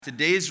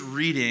Today's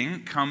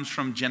reading comes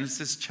from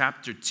Genesis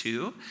chapter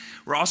 2.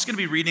 We're also going to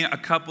be reading a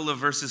couple of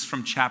verses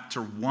from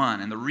chapter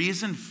 1. And the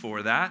reason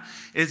for that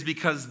is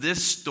because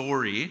this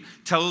story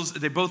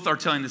they both are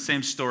telling the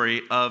same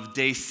story of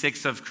day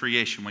 6 of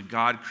creation, when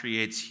God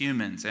creates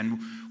humans. And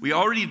we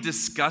already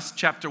discussed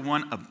chapter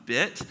 1 a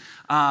bit,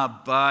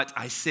 but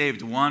I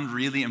saved one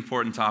really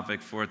important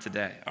topic for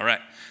today. All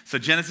right, so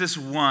Genesis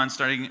 1,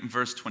 starting in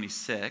verse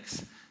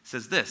 26,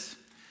 says this: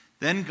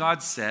 Then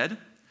God said,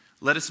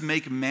 "Let us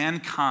make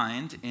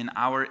mankind in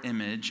our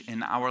image,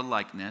 in our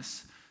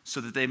likeness, so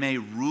that they may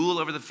rule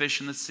over the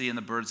fish in the sea and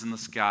the birds in the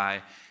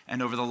sky,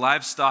 and over the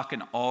livestock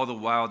and all the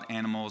wild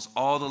animals,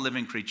 all the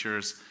living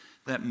creatures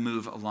that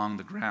move along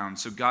the ground."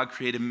 So God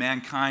created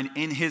mankind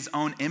in his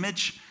own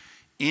image.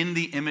 In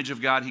the image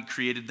of God, he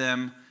created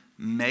them.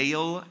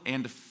 Male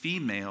and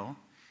female,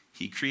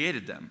 he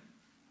created them.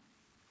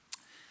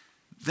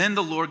 Then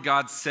the Lord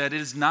God said,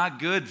 "It is not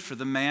good for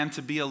the man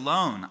to be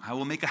alone. I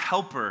will make a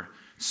helper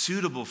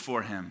suitable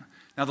for him."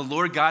 Now the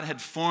Lord God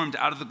had formed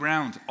out of the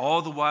ground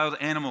all the wild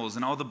animals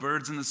and all the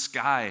birds in the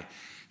sky.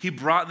 He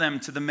brought them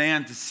to the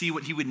man to see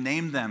what he would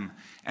name them.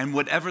 And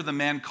whatever the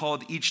man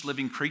called each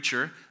living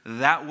creature,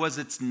 that was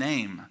its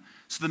name.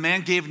 So the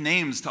man gave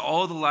names to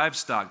all the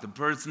livestock, the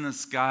birds in the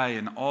sky,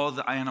 and all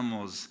the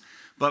animals.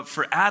 But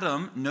for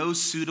Adam, no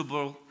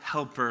suitable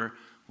helper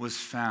was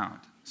found.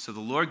 So the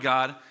Lord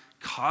God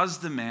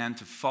caused the man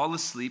to fall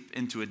asleep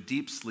into a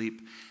deep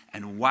sleep.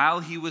 And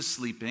while he was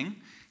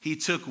sleeping, he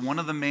took one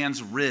of the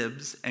man's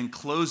ribs and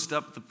closed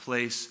up the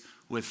place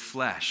with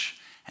flesh.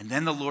 And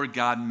then the Lord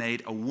God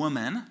made a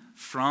woman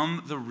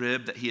from the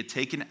rib that he had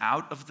taken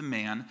out of the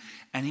man,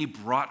 and he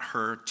brought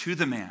her to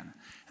the man.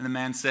 And the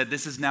man said,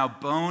 "This is now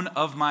bone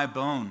of my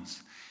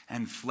bones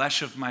and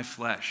flesh of my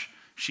flesh.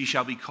 She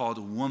shall be called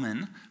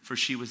woman, for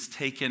she was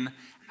taken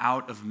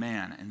out of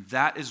man." And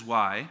that is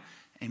why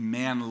a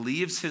man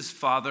leaves his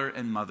father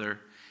and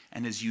mother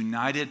and is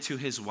united to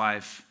his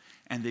wife,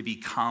 and they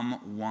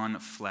become one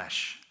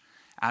flesh.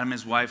 Adam and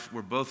his wife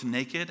were both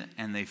naked,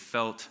 and they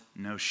felt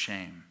no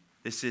shame.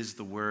 This is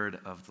the word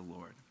of the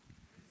Lord.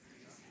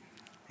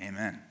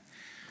 Amen.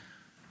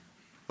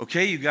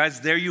 Okay, you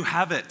guys, there you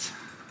have it.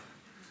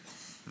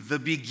 The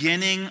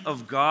beginning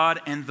of God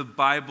and the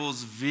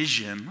Bible's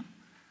vision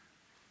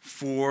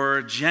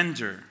for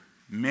gender,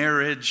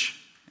 marriage,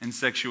 and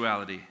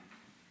sexuality.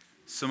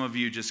 Some of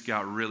you just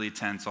got really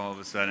tense all of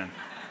a sudden.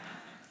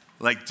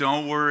 Like,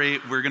 don't worry,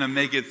 we're going to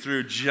make it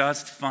through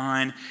just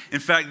fine.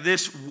 In fact,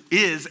 this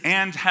is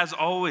and has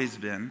always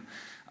been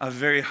a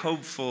very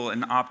hopeful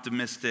and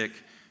optimistic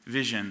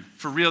vision.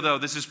 For real, though,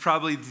 this is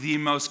probably the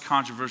most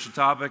controversial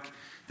topic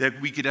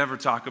that we could ever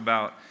talk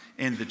about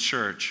in the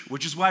church,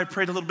 which is why I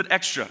prayed a little bit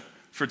extra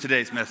for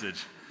today's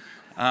message.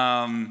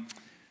 And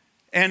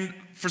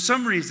for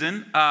some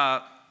reason,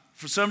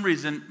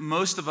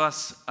 most of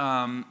us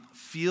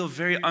feel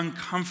very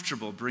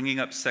uncomfortable bringing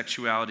up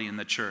sexuality in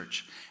the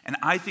church. And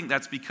I think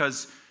that's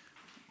because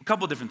a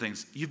couple of different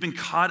things. You've been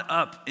caught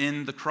up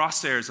in the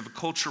crosshairs of a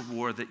culture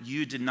war that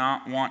you did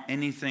not want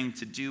anything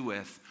to do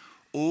with,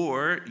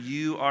 or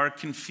you are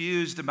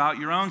confused about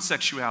your own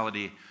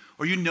sexuality,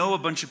 or you know a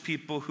bunch of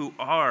people who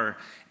are,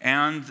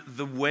 and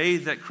the way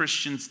that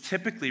Christians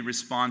typically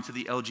respond to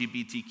the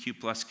LGBTQ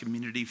plus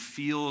community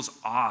feels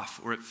off,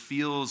 or it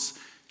feels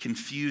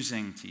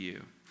confusing to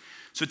you.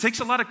 So it takes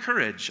a lot of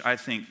courage, I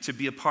think, to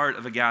be a part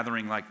of a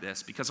gathering like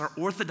this, because our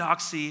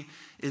orthodoxy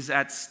is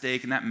at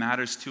stake, and that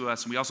matters to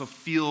us. And we also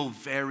feel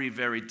very,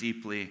 very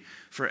deeply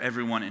for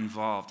everyone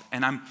involved.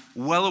 And I'm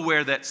well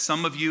aware that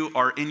some of you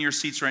are in your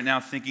seats right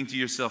now thinking to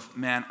yourself,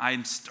 "Man,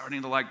 I'm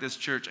starting to like this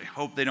church. I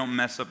hope they don't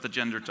mess up the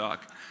gender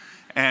talk."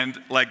 And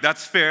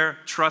that's fair.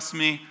 Trust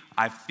me,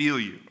 I feel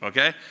you,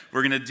 okay?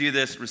 We're going to do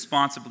this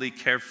responsibly,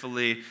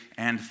 carefully,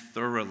 and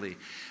thoroughly.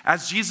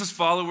 As Jesus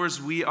followers,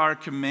 we are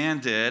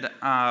commanded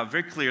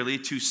very clearly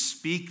to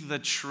speak the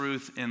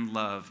truth in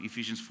love,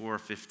 Ephesians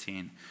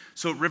 4:15.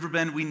 So at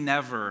Riverbend, we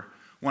never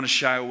want to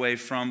shy away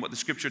from what the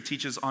scripture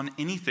teaches on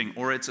anything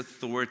or its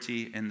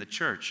authority in the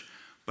church.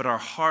 But our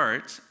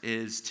heart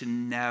is to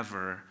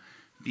never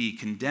be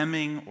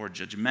condemning or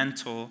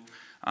judgmental.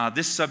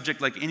 This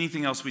subject, like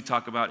anything else we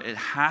talk about, it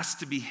has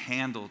to be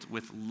handled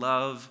with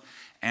love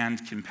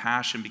and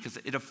compassion because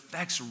it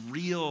affects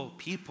real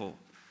people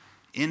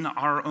in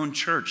our own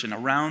church and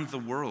around the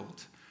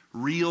world.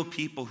 Real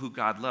people who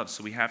God loves.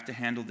 So we have to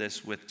handle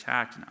this with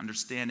tact and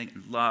understanding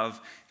and love,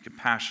 and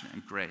compassion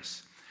and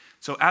grace.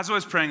 So as I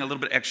was praying a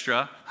little bit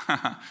extra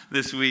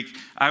this week,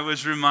 I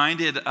was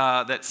reminded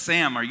that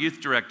Sam, our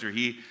youth director,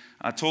 he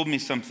told me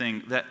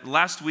something that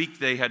last week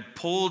they had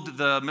polled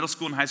the middle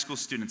school and high school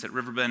students at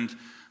Riverbend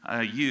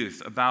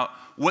Youth about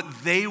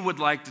what they would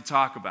like to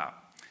talk about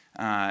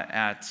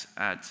at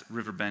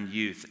Riverbend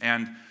Youth.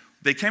 And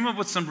they came up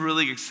with some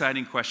really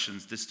exciting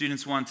questions. The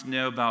students wanted to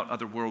know about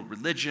other world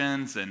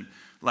religions and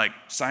like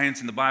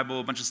science in the Bible,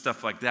 a bunch of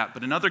stuff like that.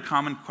 But another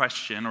common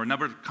question or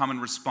another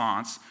common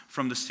response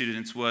from the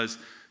students was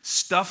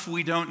stuff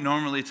we don't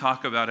normally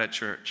talk about at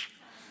church.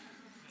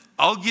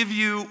 I'll give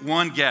you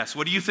one guess.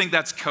 What do you think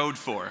that's code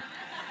for?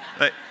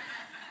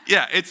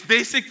 Yeah, it's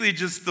basically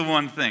just the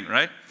one thing,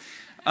 right?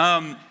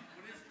 But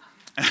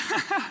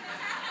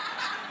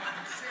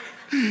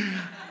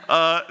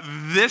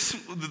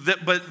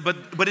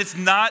it's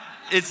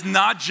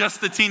not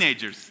just the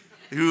teenagers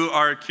who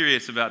are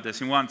curious about this,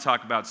 who want to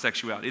talk about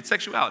sexuality. It's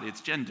sexuality, it's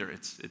gender,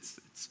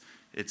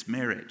 it's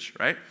marriage,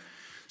 right?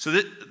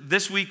 So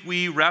this week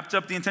we wrapped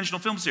up the Intentional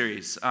Film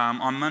Series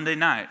on Monday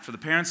night for the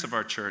parents of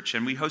our church,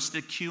 and we hosted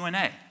a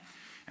Q&A.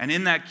 And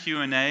in that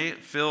Q&A,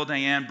 Phil,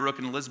 Diane, Brooke,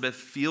 and Elizabeth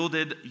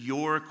fielded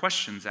your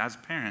questions as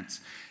parents.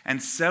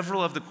 And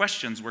several of the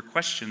questions were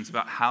questions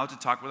about how to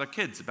talk with our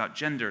kids about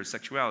gender,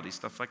 sexuality,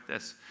 stuff like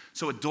this.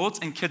 So adults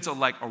and kids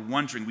alike are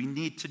wondering, we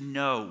need to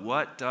know,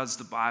 what does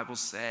the Bible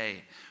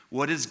say?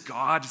 What does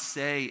God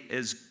say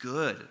is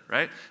good,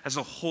 right? That's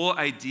the whole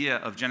idea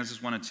of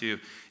Genesis 1 and 2,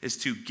 is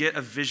to get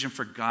a vision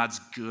for God's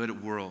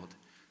good world.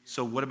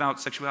 So what about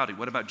sexuality?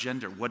 What about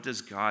gender? What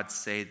does God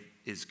say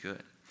is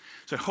good?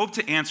 So I hope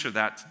to answer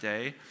that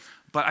today,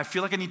 but I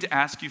feel like I need to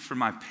ask you for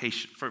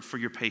for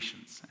your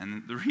patience.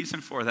 And the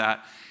reason for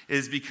that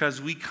is because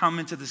we come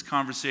into this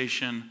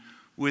conversation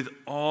with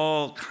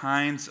all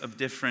kinds of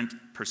different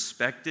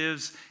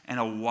perspectives and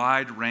a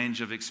wide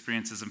range of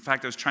experiences. In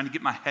fact, I was trying to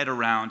get my head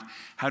around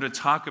how to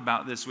talk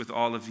about this with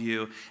all of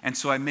you, and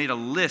so I made a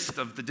list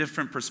of the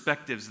different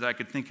perspectives that I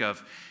could think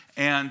of.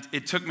 And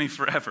it took me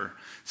forever.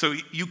 So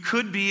you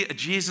could be a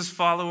Jesus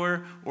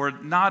follower or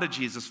not a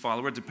Jesus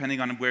follower, depending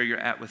on where you're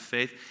at with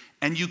faith.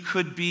 And you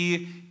could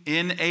be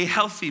in a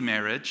healthy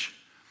marriage,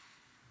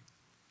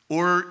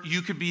 or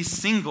you could be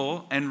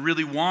single and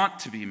really want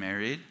to be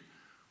married,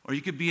 or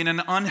you could be in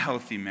an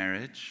unhealthy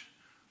marriage,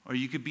 or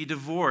you could be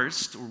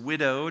divorced or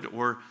widowed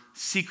or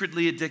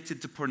secretly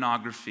addicted to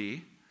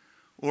pornography,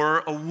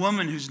 or a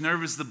woman who's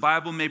nervous the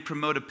Bible may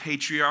promote a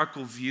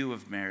patriarchal view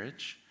of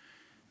marriage.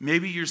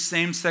 Maybe you're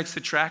same-sex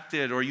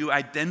attracted, or you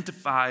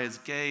identify as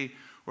gay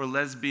or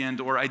lesbian,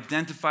 or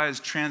identify as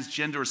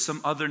transgender or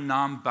some other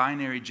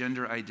non-binary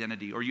gender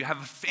identity, or you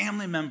have a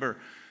family member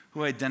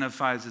who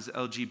identifies as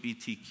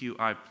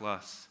LGBTQI+.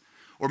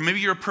 Or maybe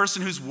you're a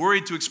person who's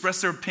worried to express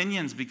their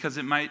opinions because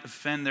it might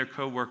offend their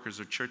coworkers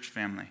or church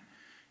family.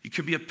 You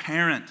could be a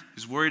parent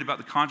who's worried about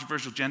the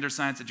controversial gender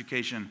science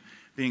education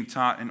being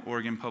taught in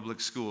Oregon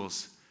public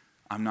schools.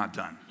 I'm not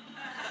done.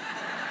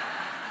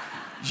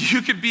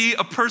 You could be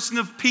a person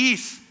of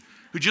peace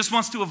who just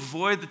wants to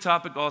avoid the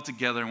topic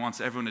altogether and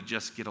wants everyone to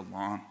just get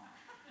along.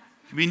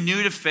 You could be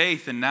new to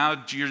faith, and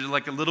now you're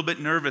like a little bit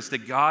nervous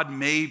that God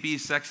may be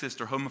sexist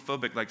or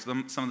homophobic, like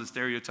some of the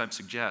stereotypes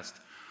suggest.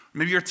 Or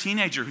maybe you're a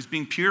teenager who's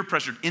being peer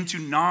pressured into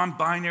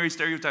non-binary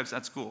stereotypes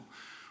at school.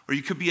 Or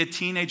you could be a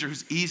teenager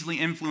who's easily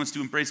influenced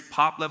to embrace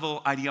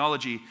pop-level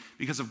ideology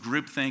because of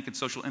groupthink and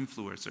social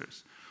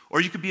influencers. Or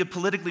you could be a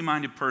politically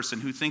minded person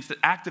who thinks that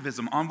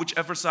activism, on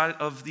whichever side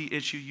of the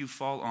issue you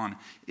fall on,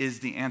 is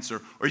the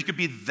answer. Or you could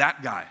be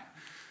that guy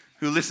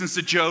who listens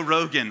to Joe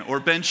Rogan or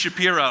Ben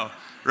Shapiro,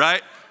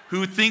 right?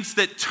 Who thinks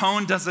that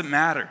tone doesn't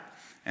matter.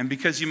 And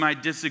because you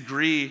might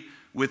disagree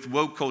with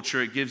woke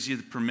culture, it gives you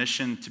the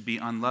permission to be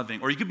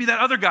unloving. Or you could be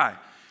that other guy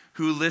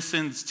who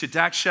listens to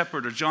Dax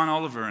Shepard or John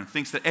Oliver and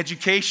thinks that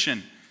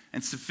education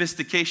and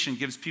sophistication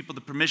gives people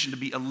the permission to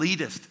be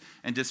elitist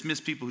and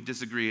dismiss people who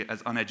disagree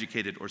as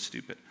uneducated or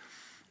stupid.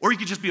 Or you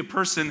could just be a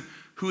person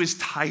who is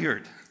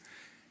tired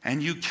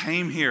and you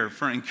came here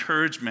for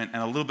encouragement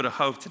and a little bit of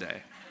hope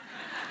today,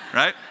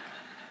 right?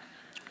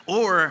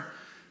 Or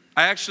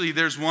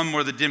there's one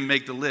more that didn't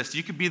make the list.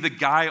 You could be the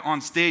guy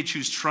on stage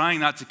who's trying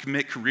not to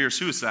commit career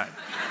suicide.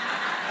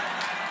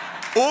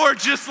 Or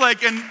just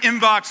like an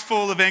inbox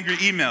full of angry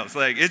emails.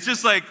 It's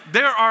just like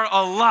there are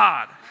a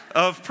lot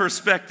of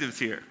perspectives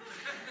here.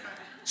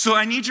 So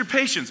I need your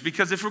patience,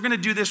 because if we're going to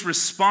do this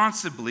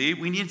responsibly,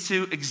 we need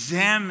to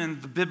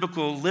examine the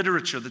biblical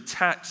literature, the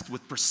text,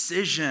 with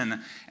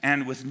precision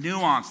and with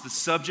nuance. The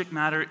subject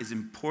matter is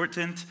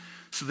important,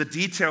 so the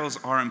details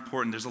are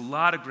important. There's a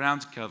lot of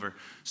ground to cover.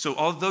 So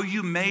although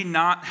you may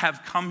not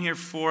have come here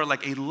for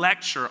like a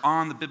lecture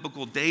on the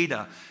biblical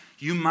data,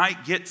 you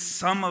might get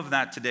some of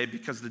that today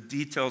because the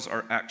details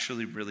are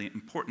actually really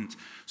important.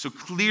 So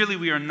clearly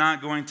we are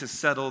not going to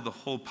settle the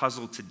whole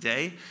puzzle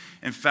today.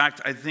 In fact,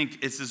 I think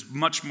it's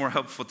much more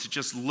helpful to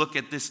just look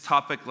at this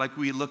topic like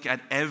we look at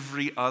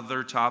every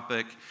other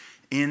topic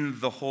in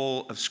the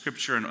whole of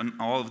Scripture and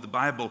all of the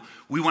Bible.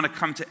 We want to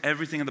come to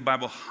everything in the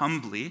Bible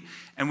humbly,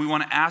 and we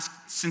want to ask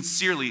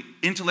sincerely,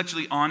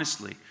 intellectually,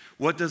 honestly,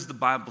 what does the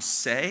Bible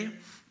say?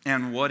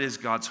 And what is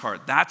God's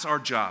heart? That's our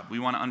job. We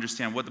want to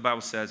understand what the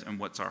Bible says and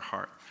what's our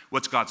heart.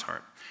 What's God's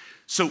heart?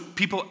 So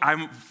people,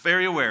 I'm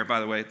very aware, by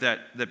the way,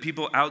 that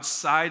people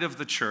outside of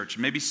the church,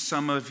 maybe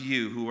some of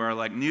you who are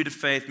like new to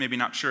faith, maybe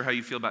not sure how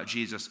you feel about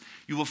Jesus,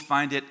 you will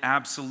find it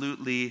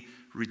absolutely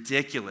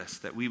ridiculous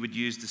that we would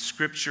use the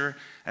Scripture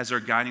as our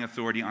guiding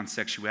authority on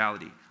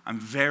sexuality. I'm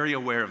very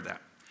aware of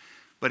that.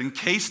 But in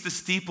case the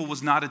steeple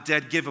was not a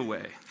dead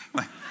giveaway,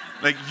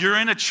 like you're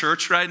in a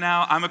church right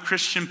now, I'm a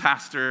Christian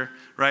pastor,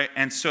 right?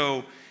 And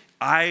so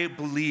I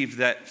believe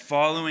that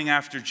following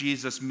after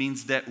Jesus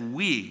means that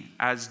we,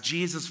 as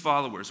Jesus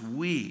followers,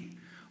 we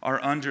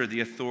are under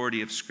the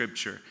authority of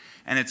Scripture.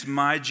 And it's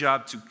my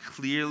job to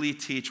clearly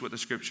teach what the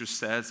Scripture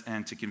says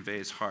and to convey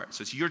his heart.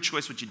 So it's your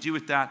choice what you do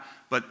with that,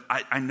 but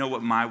I know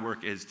what my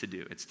work is to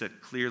do. It's to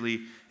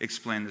clearly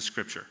explain the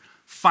Scripture.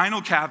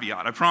 Final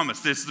caveat, I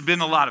promise, there's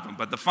been a lot of them,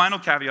 but the final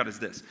caveat is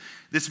this.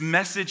 This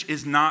message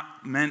is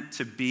not meant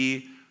to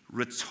be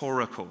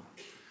rhetorical.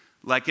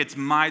 Like it's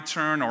my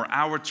turn or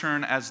our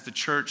turn as the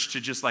church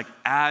to just like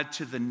add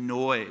to the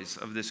noise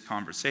of this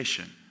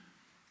conversation.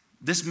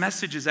 This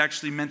message is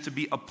actually meant to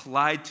be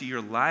applied to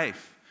your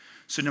life.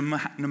 So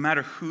no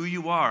matter who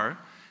you are,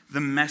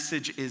 the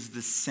message is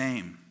the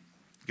same.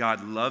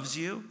 God loves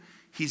you.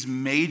 He's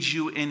made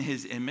you in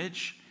his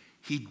image.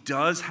 He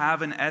does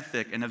have an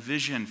ethic and a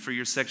vision for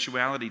your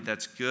sexuality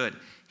that's good.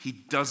 He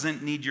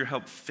doesn't need your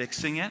help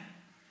fixing it.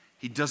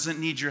 He doesn't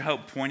need your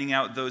help pointing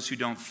out those who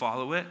don't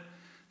follow it.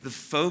 The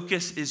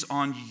focus is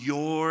on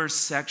your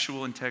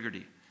sexual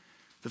integrity.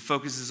 The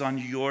focus is on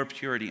your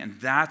purity,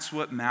 and that's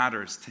what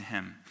matters to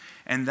him.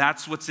 And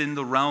that's what's in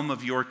the realm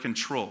of your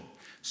control.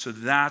 So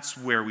that's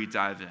where we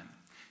dive in,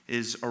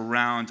 is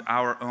around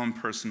our own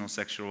personal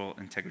sexual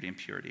integrity and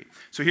purity.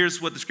 So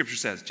here's what the scripture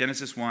says.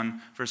 Genesis 1,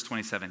 verse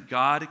 27.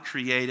 God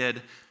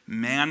created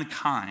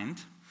mankind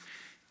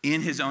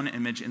in his own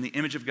image. In the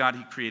image of God,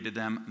 he created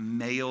them,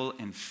 male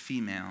and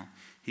female.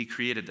 He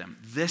created them.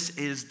 This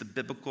is the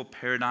biblical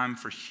paradigm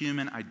for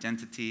human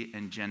identity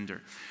and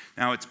gender.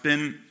 Now, it's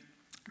been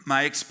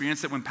my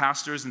experience that when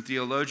pastors and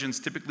theologians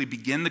typically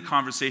begin the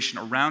conversation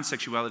around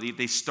sexuality,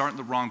 they start in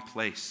the wrong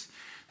place.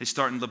 They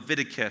start in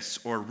Leviticus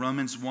or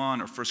Romans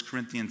 1 or 1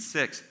 Corinthians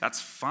 6. That's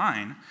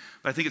fine,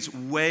 but I think it's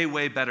way,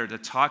 way better to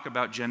talk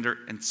about gender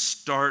and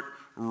start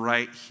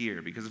right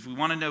here. Because if we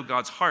want to know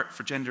God's heart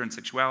for gender and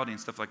sexuality and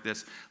stuff like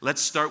this,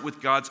 let's start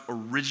with God's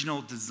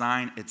original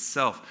design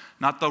itself,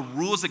 not the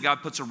rules that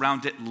God puts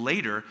around it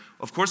later.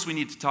 Of course, we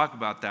need to talk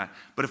about that.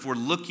 But if we're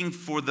looking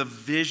for the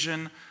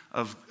vision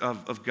of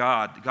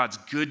God, God's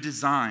good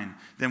design,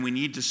 then we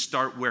need to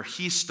start where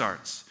he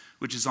starts,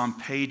 which is on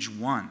page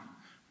 1.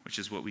 Which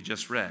is what we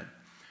just read.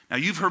 Now,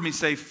 you've heard me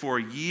say for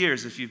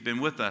years, if you've been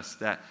with us,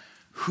 that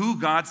who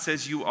God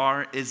says you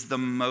are is the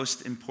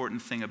most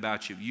important thing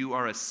about you. You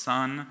are a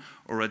son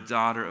or a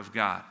daughter of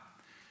God.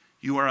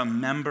 You are a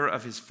member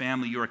of his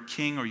family. You're a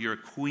king or you're a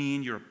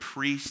queen. You're a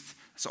priest.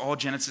 It's all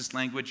Genesis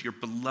language. You're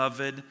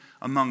beloved,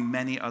 among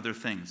many other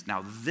things.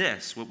 Now,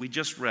 this, what we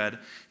just read,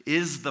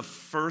 is the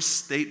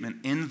first statement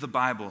in the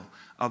Bible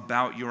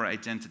about your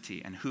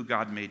identity and who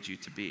God made you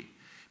to be.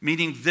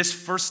 Meaning this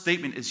first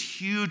statement is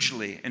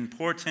hugely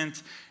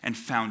important and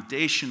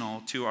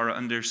foundational to our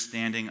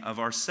understanding of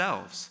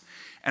ourselves.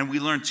 And we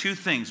learn two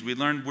things. We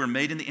learned we're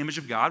made in the image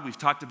of God. We've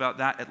talked about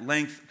that at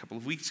length a couple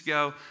of weeks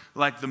ago.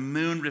 Like the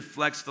moon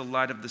reflects the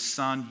light of the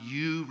sun,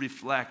 you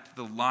reflect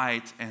the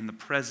light and the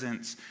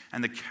presence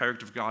and the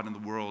character of God in the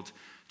world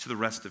to the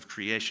rest of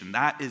creation.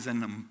 That is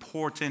an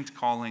important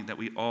calling that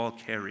we all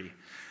carry.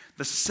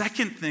 The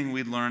second thing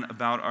we learn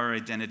about our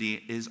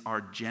identity is our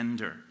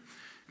gender.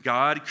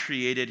 God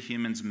created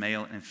humans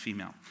male and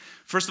female.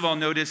 First of all,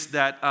 notice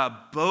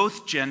that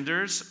both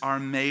genders are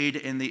made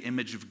in the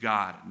image of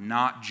God,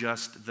 not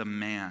just the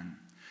man.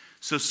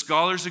 So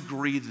scholars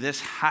agree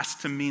this has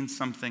to mean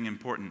something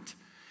important.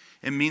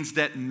 It means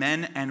that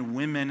men and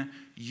women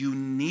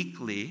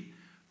uniquely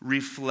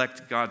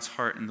reflect God's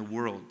heart in the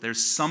world.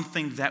 There's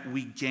something that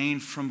we gain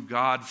from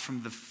God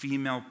from the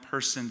female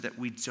person that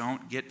we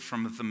don't get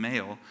from the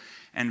male,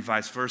 and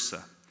vice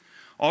versa.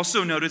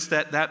 Also notice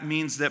that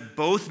means that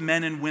both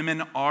men and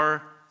women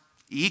are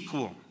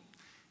equal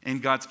in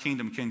God's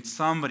kingdom. Can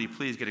somebody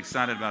please get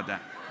excited about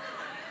that?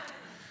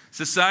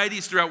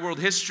 Societies throughout world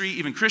history,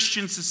 even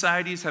Christian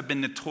societies, have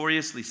been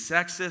notoriously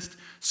sexist.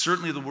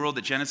 Certainly the world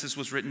that Genesis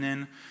was written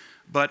in.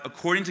 But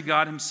according to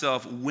God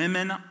himself,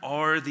 women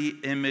are the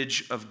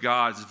image of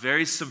God. It's a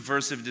very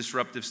subversive,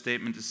 disruptive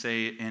statement to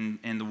say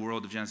in the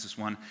world of Genesis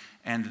 1.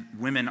 And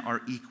women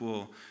are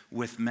equal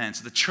with men.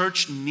 So the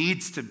church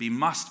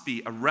must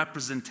be a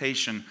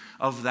representation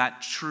of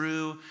that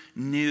true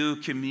new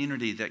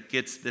community that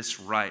gets this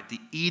right. The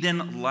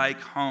Eden-like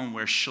home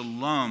where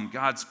shalom,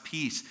 God's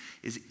peace,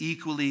 is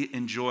equally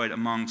enjoyed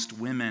amongst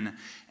women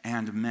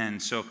and men.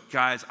 So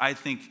guys, I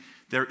think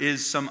there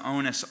is some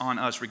onus on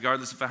us,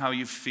 regardless of how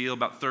you feel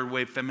about third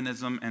wave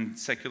feminism and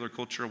secular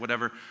culture or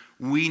whatever.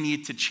 We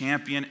need to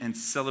champion and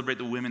celebrate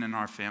the women in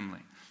our family.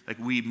 Like,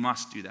 we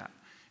must do that.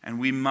 And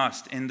we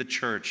must, in the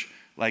church,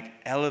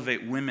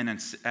 elevate women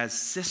as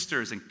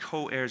sisters and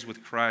co-heirs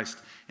with Christ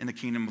in the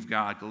kingdom of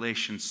God.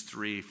 Galatians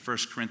 3, 1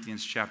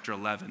 Corinthians chapter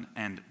 11,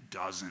 and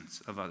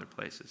dozens of other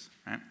places,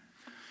 right?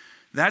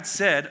 That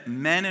said,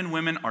 men and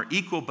women are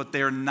equal, but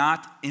they are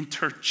not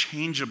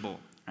interchangeable.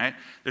 Right?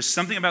 There's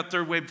something about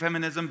third wave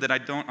feminism that I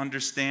don't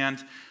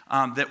understand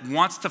that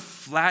wants to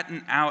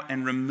flatten out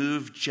and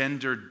remove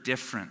gender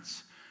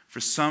difference. For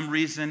some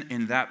reason,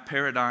 in that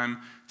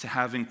paradigm, to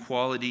have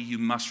equality, you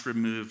must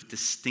remove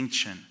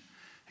distinction.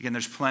 Again,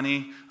 there's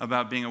plenty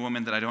about being a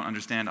woman that I don't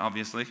understand,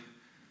 obviously.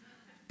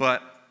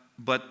 But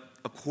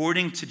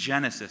according to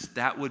Genesis,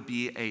 that would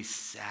be a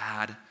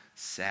sad,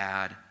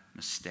 sad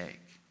mistake.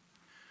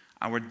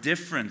 Our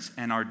difference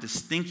and our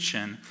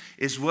distinction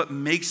is what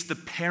makes the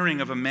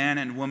pairing of a man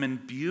and woman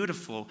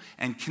beautiful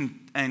and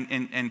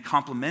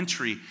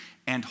complementary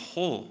and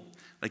whole,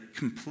 like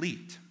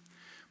complete.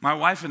 My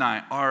wife and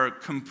I are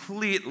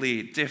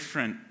completely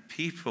different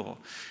people.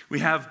 We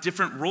have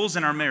different roles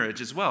in our marriage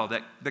as well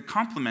that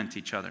complement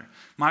each other.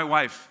 My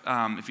wife,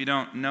 if you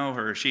don't know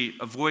her, she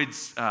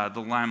avoids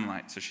the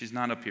limelight, so she's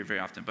not up here very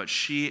often, but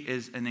she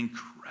is an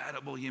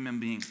incredible human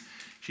being.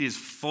 She is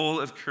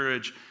full of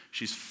courage.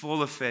 She's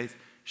full of faith.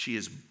 She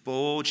is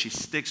bold. She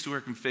sticks to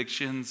her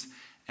convictions.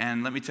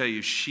 And let me tell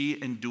you,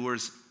 she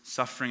endures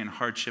suffering and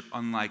hardship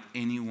unlike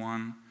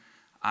anyone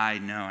I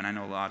know, and I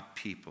know a lot of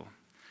people.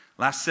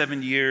 Last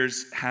 7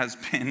 years has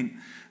been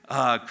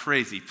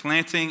crazy.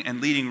 Planting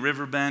and leading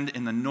Riverbend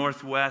in the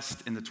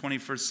Northwest in the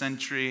 21st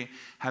century,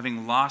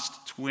 having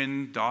lost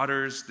twin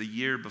daughters the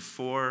year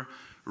before,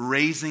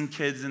 raising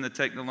kids in the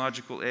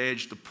technological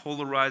age, the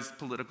polarized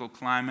political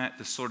climate,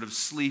 the sort of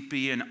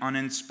sleepy and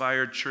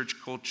uninspired church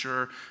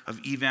culture of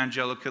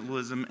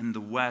evangelicalism in the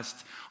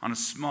West on a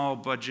small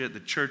budget. The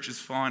church is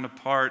falling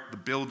apart. The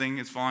building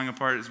is falling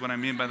apart is what I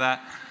mean by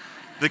that.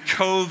 The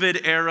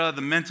COVID era,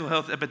 the mental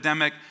health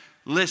epidemic.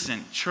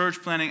 Listen,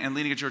 church planting and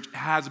leading a church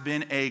has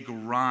been a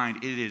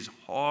grind. It is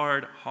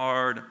hard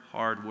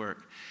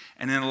work.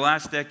 And in the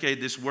last decade,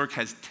 this work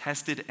has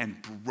tested and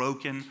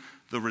broken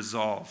the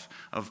resolve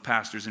of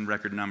pastors in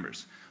record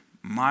numbers.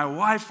 My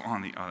wife,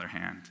 on the other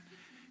hand,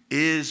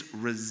 is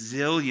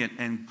resilient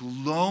and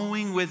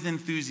glowing with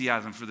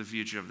enthusiasm for the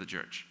future of the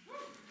church.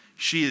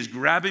 She is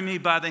grabbing me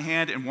by the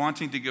hand and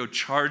wanting to go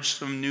charge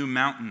some new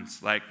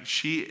mountains. Like,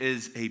 she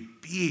is a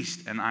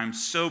beast, and I'm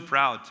so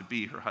proud to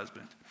be her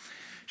husband.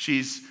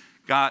 She's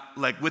got,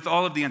 with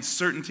all of the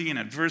uncertainty and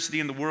adversity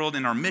in the world,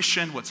 in our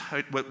mission,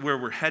 where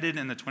we're headed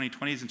in the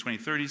 2020s and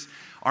 2030s,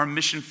 our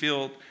mission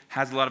field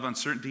has a lot of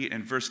uncertainty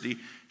and adversity.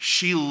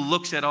 She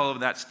looks at all of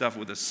that stuff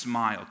with a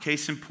smile.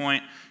 Case in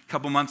point, a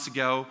couple months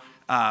ago,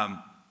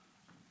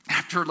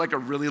 after a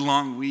really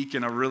long week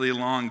and a really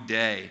long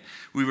day,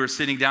 we were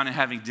sitting down and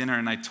having dinner,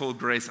 and I told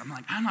Grace,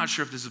 I'm not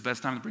sure if this is the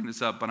best time to bring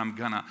this up, but I'm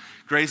gonna.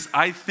 Grace,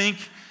 I think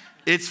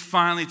it's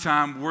finally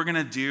time. We're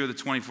gonna do the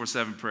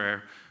 24/7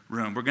 prayer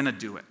room. We're gonna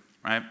do it,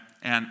 right?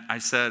 And I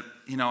said,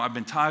 I've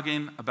been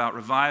talking about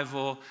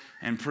revival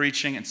and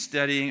preaching and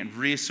studying and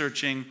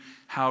researching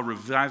how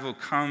revival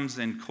comes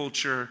in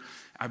culture.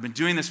 I've been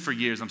doing this for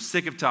years. I'm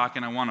sick of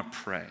talking. I want to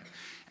pray.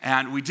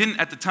 And we didn't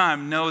at the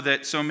time know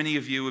that so many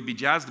of you would be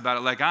jazzed about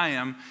it like I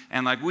am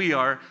and like we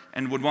are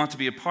and would want to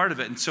be a part of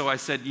it. And so I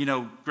said,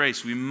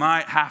 Grace, we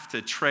might have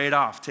to trade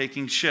off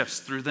taking shifts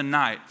through the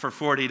night for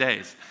 40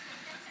 days.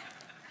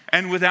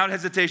 And without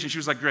hesitation, she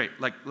was like, great,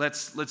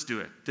 let's do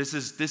it. This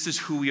is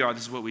who we are.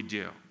 This is what we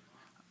do.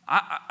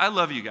 I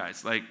love you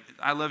guys.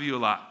 I love you a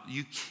lot.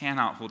 You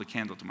cannot hold a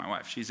candle to my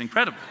wife. She's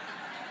incredible.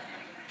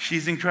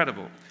 She's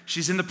incredible.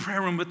 She's in the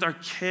prayer room with our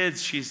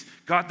kids. She's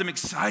got them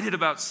excited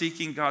about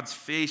seeking God's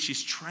face.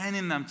 She's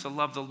training them to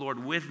love the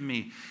Lord with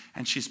me.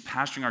 And she's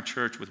pastoring our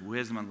church with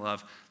wisdom and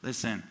love.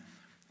 Listen,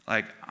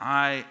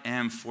 I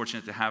am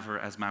fortunate to have her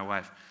as my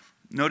wife.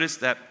 Notice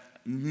that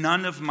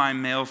none of my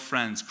male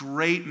friends,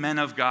 great men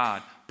of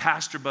God,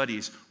 pastor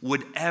buddies,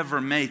 would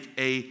ever make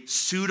a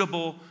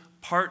suitable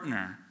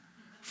partner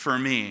for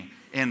me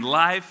in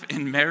life,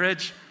 in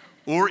marriage,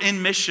 or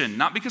in mission.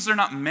 Not because they're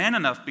not man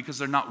enough, because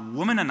they're not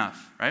woman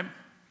enough, right?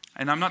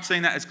 And I'm not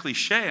saying that as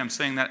cliche, I'm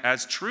saying that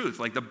as truth.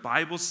 The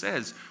Bible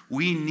says,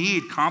 we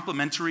need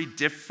complementary,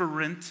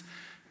 different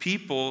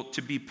people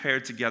to be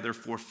paired together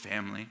for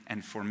family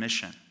and for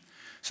mission.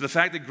 So the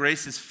fact that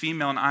Grace is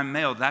female and I'm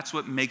male, that's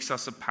what makes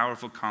us a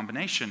powerful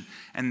combination.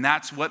 And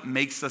that's what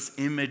makes us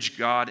image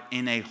God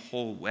in a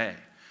whole way.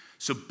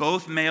 So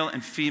both male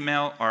and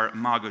female are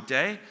imago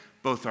Dei,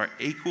 both are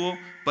equal,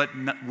 but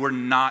we're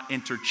not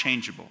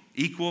interchangeable.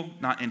 Equal,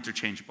 not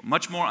interchangeable.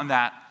 Much more on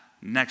that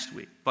next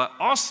week. But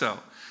also,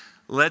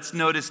 let's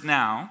notice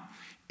now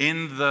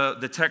in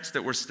the text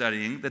that we're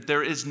studying that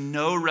there is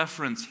no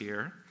reference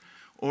here,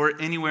 or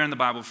anywhere in the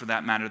Bible for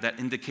that matter, that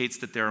indicates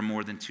that there are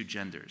more than two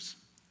genders.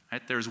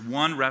 Right? There's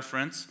one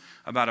reference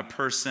about a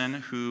person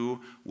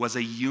who was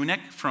a eunuch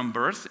from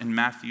birth in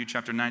Matthew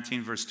chapter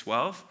 19, verse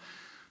 12.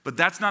 But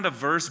that's not a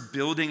verse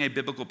building a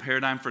biblical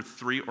paradigm for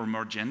three or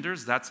more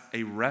genders. That's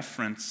a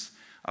reference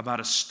about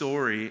a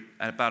story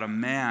about a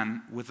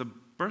man with a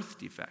birth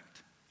defect.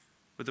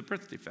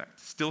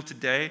 Still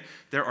today,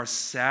 there are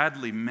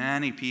sadly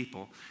many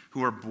people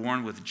who are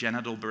born with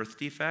genital birth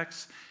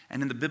defects.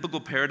 And in the biblical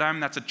paradigm,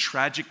 that's a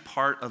tragic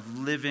part of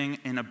living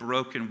in a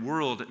broken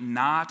world,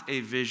 not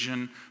a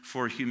vision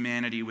for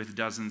humanity with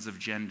dozens of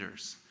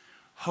genders.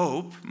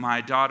 Hope,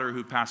 my daughter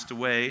who passed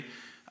away,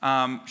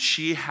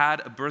 she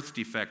had a birth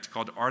defect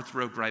called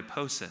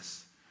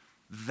arthrogryposis.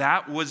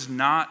 That was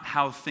not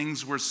how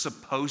things were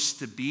supposed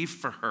to be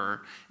for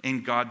her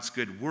in God's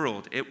good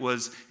world. It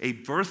was a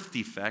birth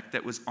defect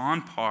that was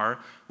on par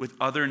with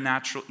other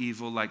natural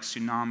evil like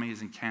tsunamis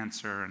and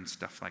cancer and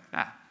stuff like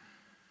that.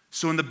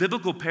 So in the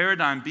biblical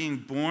paradigm, being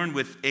born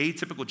with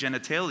atypical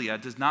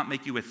genitalia does not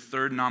make you a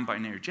third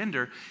non-binary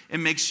gender. It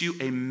makes you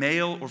a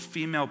male or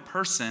female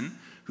person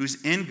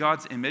who's in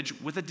God's image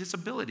with a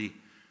disability,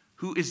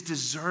 who is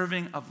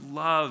deserving of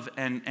love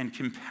and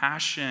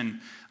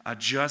compassion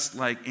just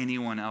like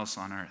anyone else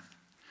on earth.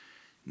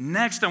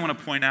 Next, I want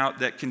to point out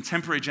that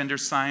contemporary gender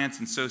science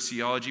and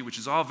sociology, which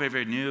is all very,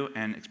 very new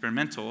and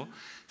experimental,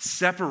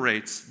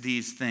 separates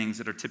these things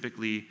that are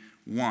typically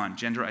one: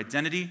 gender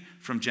identity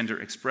from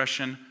gender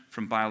expression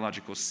from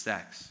biological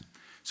sex.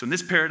 So in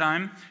this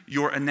paradigm,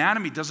 your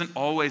anatomy doesn't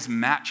always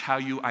match how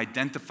you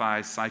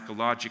identify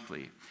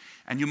psychologically.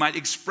 And you might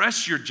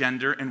express your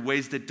gender in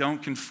ways that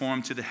don't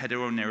conform to the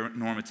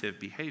heteronormative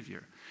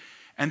behavior.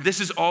 And this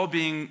is all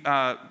being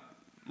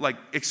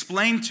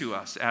explained to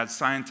us as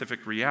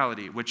scientific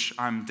reality, which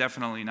I'm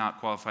definitely not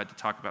qualified to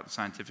talk about the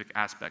scientific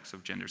aspects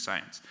of gender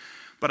science.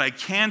 But I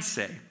can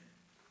say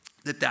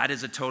that that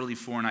is a totally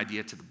foreign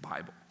idea to the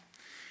Bible.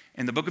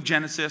 In the book of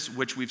Genesis,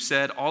 which we've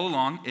said all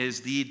along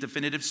is the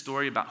definitive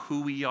story about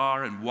who we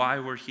are and why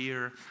we're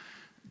here,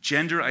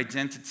 gender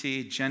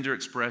identity, gender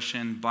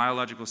expression,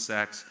 biological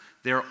sex,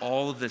 they're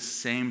all the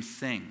same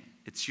thing.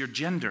 It's your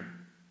gender.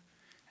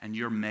 And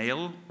you're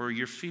male or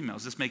you're female.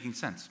 Is this making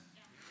sense?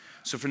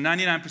 So for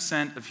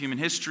 99% of human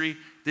history,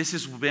 this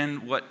has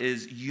been what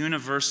is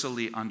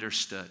universally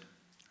understood,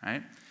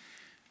 right?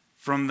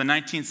 From the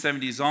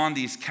 1970s on,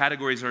 these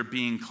categories are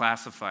being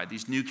classified.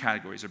 These new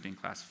categories are being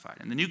classified.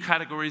 And the new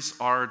categories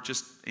are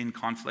just in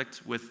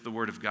conflict with the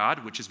Word of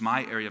God, which is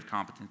my area of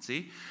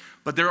competency.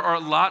 But there are a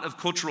lot of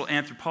cultural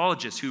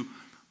anthropologists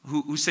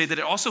who say that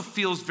it also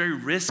feels very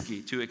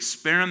risky to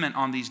experiment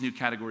on these new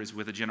categories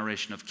with a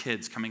generation of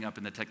kids coming up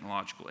in the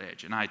technological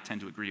age. And I tend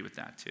to agree with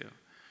that too.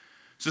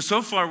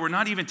 So far, we're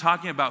not even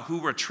talking about who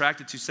we're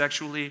attracted to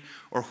sexually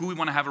or who we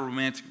want to have a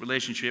romantic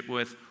relationship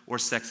with or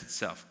sex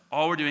itself.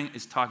 All we're doing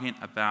is talking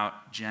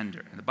about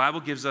gender. And the Bible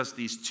gives us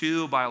these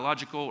two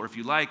biological, or if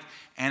you like,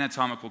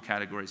 anatomical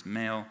categories,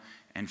 male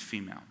and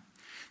female.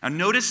 Now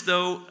notice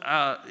though,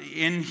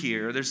 in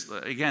here, there's,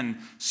 again,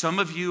 some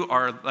of you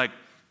are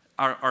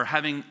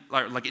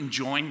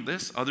enjoying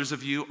this. Others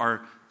of you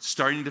are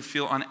starting to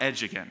feel on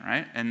edge again,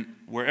 right? And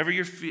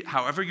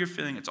however you're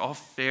feeling, it's all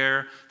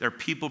fair. There are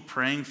people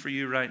praying for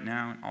you right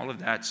now and all of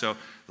that. So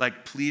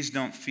please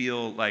don't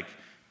feel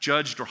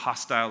judged or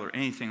hostile or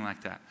anything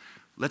like that.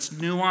 Let's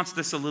nuance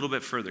this a little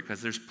bit further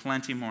because there's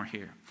plenty more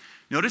here.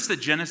 Notice that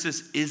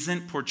Genesis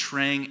isn't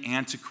portraying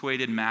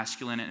antiquated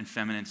masculine and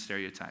feminine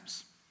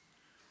stereotypes.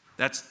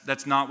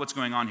 That's not what's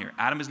going on here.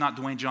 Adam is not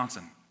Dwayne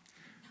Johnson,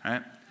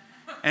 right?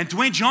 And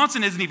Dwayne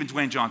Johnson isn't even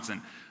Dwayne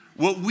Johnson.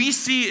 What we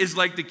see is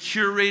the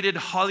curated,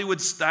 Hollywood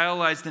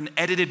stylized and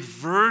edited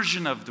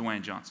version of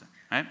Dwayne Johnson,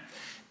 right?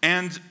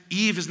 And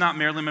Eve is not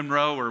Marilyn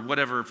Monroe or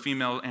whatever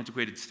female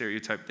antiquated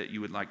stereotype that you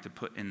would like to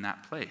put in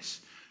that place.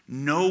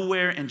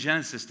 Nowhere in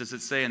Genesis does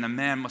it say, and the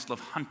man must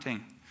love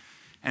hunting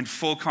and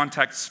full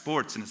contact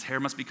sports, and his hair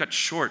must be cut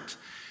short,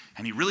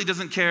 and he really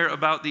doesn't care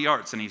about the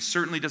arts, and he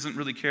certainly doesn't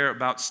really care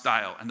about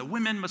style, and the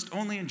women must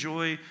only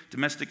enjoy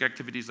domestic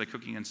activities like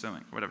cooking and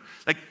sewing, or whatever.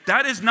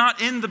 That is not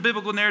in the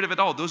biblical narrative at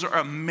all. Those are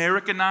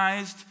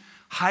Americanized,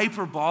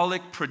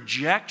 hyperbolic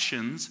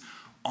projections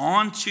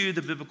onto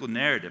the biblical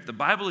narrative. The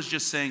Bible is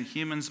just saying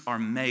humans are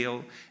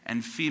male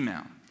and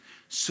female.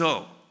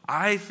 So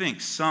I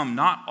think some,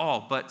 not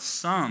all, but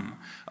some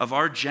of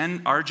our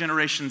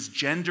generation's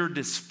gender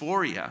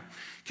dysphoria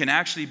can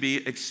actually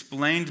be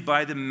explained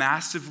by the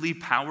massively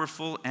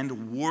powerful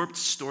and warped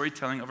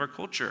storytelling of our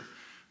culture,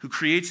 who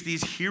creates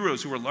these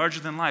heroes who are larger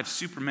than life: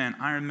 Superman,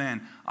 Iron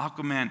Man,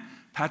 Aquaman,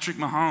 Patrick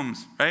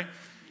Mahomes,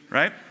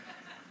 right?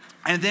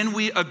 And then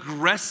we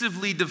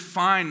aggressively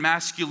define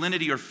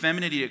masculinity or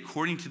femininity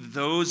according to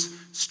those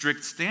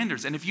strict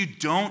standards. And if you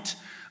don't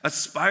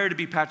aspire to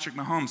be Patrick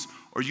Mahomes,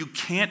 or you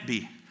can't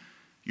be,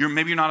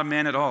 maybe you're not a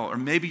man at all, or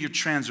maybe you're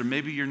trans, or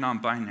maybe you're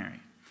non-binary.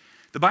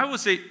 The Bible would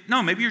say,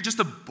 no, maybe you're just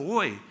a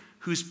boy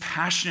who's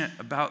passionate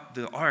about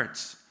the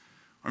arts.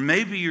 Or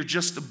maybe you're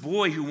just a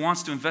boy who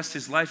wants to invest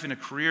his life in a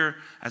career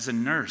as a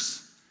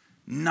nurse.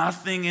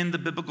 Nothing in the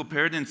biblical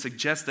paradigm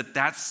suggests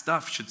that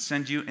stuff should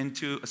send you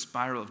into a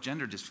spiral of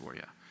gender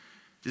dysphoria.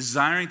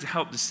 Desiring to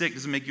help the sick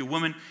doesn't make you a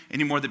woman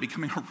any more than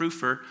becoming a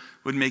roofer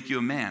would make you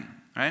a man,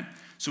 right?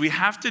 So we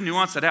have to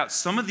nuance that out.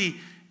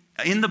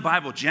 In the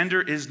Bible,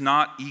 gender is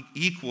not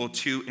equal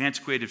to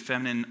antiquated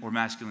feminine or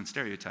masculine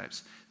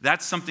stereotypes.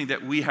 That's something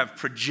that we have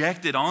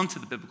projected onto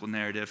the biblical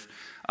narrative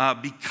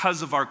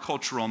because of our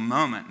cultural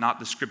moment, not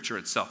the scripture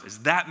itself. Is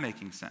that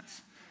making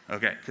sense?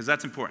 Okay, because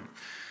that's important.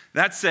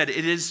 That said,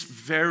 it is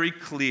very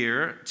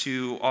clear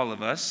to all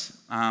of us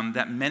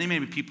that many,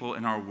 many people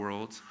in our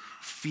world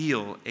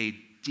feel a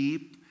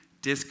deep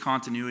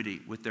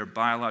discontinuity with their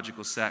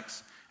biological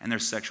sex and their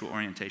sexual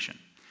orientation.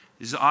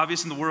 This is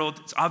obvious in the world.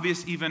 It's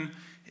obvious even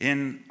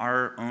in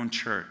our own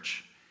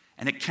church.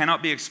 And it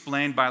cannot be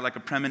explained by a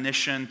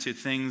premonition to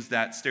things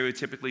that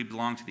stereotypically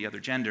belong to the other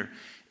gender.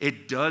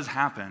 It does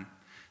happen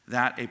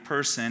that a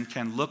person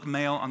can look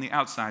male on the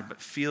outside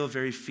but feel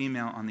very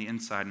female on the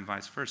inside and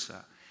vice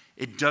versa.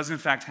 It does in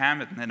fact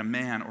happen that a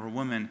man or a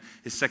woman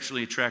is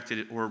sexually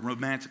attracted or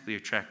romantically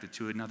attracted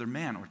to another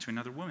man or to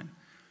another woman.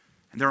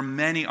 And there are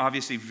many,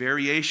 obviously,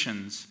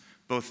 variations,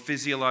 both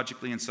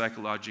physiologically and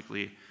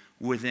psychologically,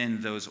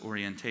 within those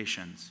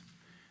orientations.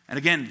 And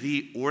again,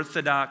 the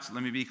Orthodox,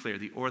 let me be clear,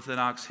 the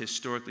Orthodox,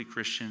 historically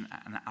Christian,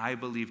 and I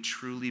believe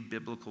truly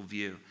biblical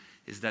view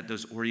is that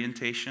those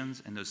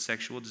orientations and those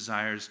sexual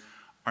desires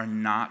are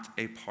not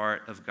a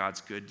part of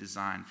God's good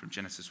design from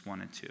Genesis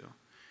 1 and 2.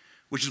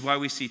 Which is why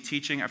we see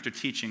teaching after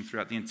teaching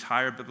throughout the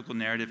entire biblical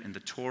narrative in the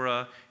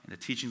Torah, in the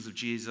teachings of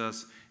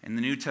Jesus, in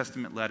the New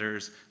Testament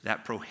letters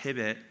that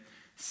prohibit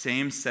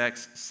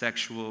same-sex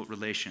sexual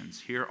relations.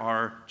 Here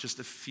are just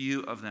a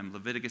few of them: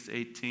 Leviticus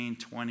 18,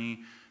 20,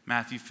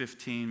 Matthew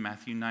 15,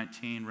 Matthew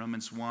 19,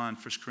 Romans 1, 1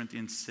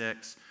 Corinthians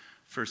 6,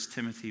 1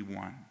 Timothy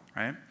 1,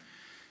 right?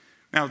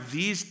 Now,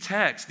 these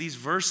texts, these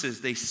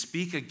verses, they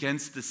speak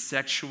against the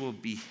sexual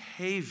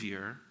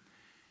behavior,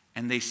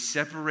 and they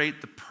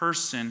separate the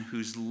person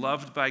who's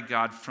loved by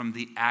God from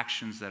the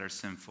actions that are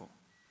sinful.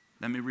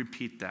 Let me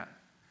repeat that.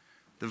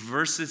 The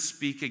verses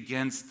speak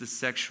against the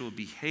sexual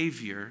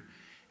behavior,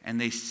 and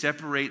they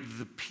separate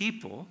the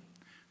people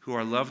who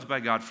are loved by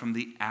God from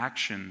the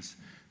actions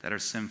that are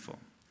sinful.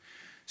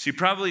 So you're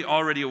probably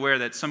already aware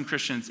that some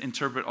Christians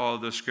interpret all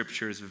of those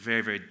scriptures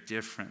very, very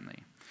differently.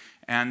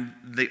 And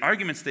the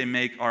arguments they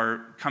make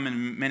come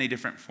in many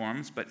different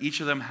forms, but each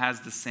of them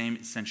has the same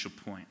essential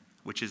point,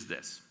 which is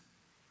this: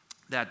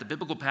 that the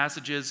biblical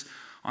passages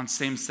on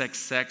same-sex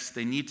sex,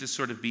 they need to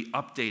sort of be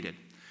updated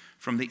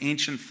from the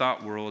ancient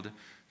thought world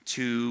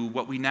to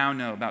what we now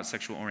know about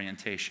sexual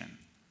orientation,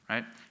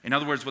 right? In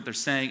other words, what they're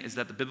saying is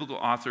that the biblical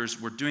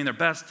authors were doing their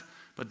best,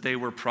 but they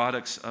were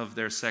products of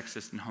their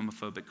sexist and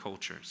homophobic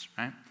cultures,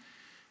 right?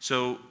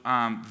 So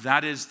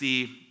that is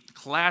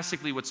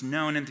classically what's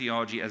known in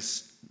theology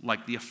as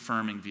like the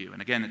affirming view.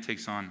 And again, it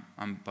takes on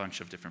a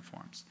bunch of different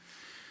forms.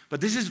 But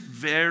this is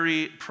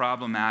very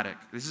problematic.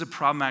 This is a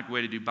problematic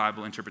way to do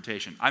Bible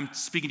interpretation. I'm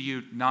speaking to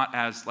you not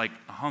as like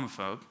a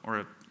homophobe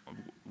or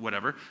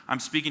whatever. I'm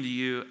speaking to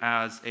you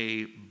as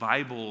a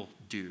Bible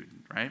dude,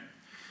 right?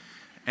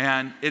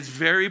 And it's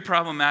very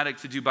problematic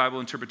to do Bible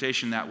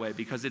interpretation that way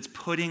because it's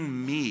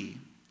putting me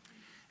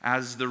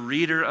as the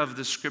reader of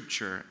the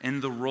scripture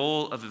in the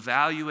role of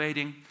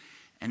evaluating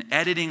and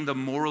editing the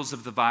morals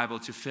of the Bible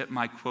to fit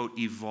my, quote,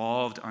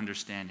 evolved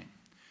understanding.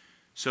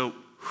 So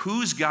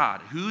who's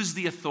God? Who's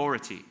the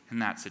authority in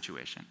that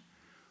situation?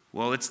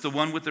 Well, it's the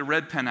one with the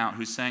red pen out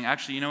who's saying,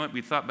 actually, you know what?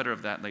 We've thought better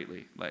of that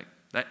lately. Like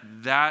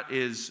that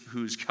is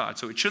who's God.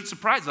 So it shouldn't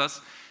surprise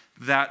us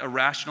that a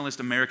rationalist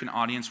American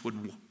audience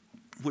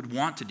would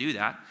want to do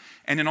that.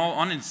 And in all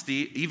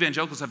honesty,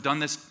 evangelicals have done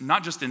this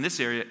not just in this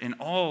area, in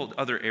all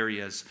other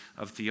areas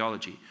of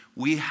theology.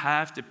 We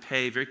have to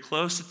pay very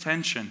close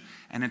attention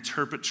and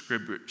interpret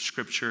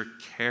scripture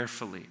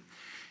carefully.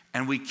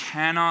 And we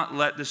cannot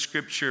let the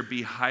scripture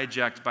be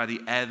hijacked by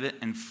the ebb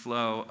and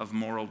flow of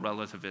moral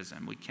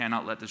relativism. We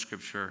cannot let the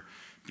scripture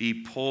be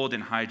pulled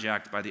and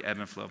hijacked by the ebb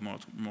and flow of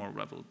moral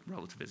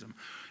relativism.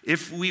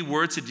 If we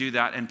were to do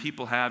that, and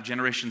people have,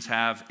 generations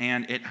have,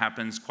 and it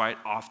happens quite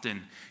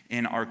often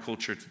in our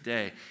culture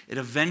today, it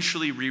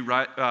eventually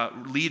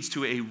leads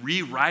to a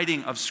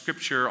rewriting of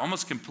scripture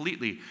almost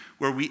completely,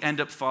 where we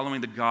end up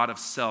following the God of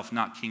self,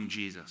 not King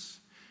Jesus.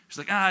 It's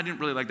like, I didn't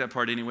really like that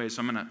part anyway,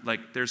 so I'm going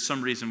to, there's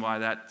some reason why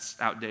that's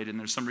outdated, and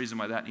there's some reason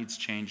why that needs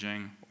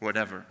changing, or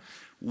whatever.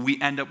 We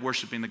end up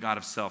worshiping the God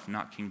of self,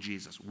 not King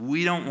Jesus.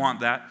 We don't want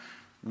that.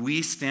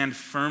 We stand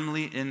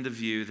firmly in the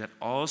view that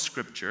all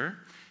scripture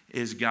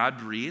is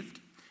God-breathed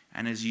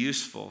and is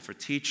useful for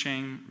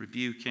teaching,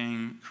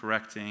 rebuking,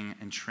 correcting,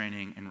 and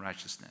training in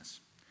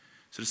righteousness.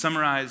 So to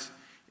summarize,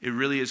 it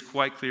really is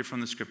quite clear from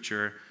the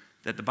scripture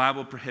that the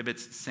Bible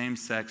prohibits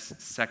same-sex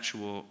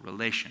sexual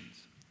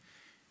relations.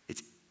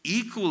 It's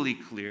equally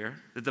clear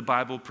that the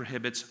Bible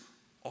prohibits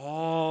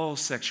all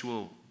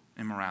sexual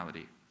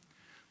immorality.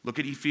 Look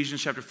at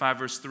Ephesians chapter 5,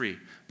 verse 3.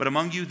 But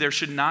among you there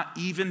should not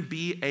even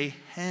be a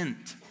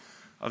hint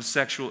of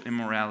sexual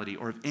immorality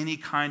or of any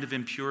kind of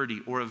impurity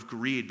or of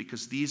greed,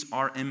 because these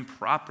are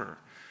improper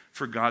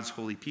for God's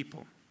holy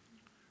people.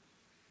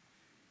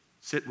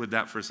 Sit with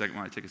that for a second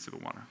while I take a sip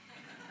of water.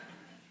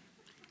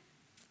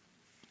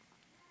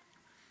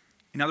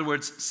 In other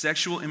words,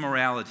 sexual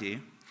immorality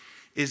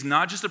is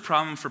not just a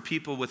problem for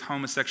people with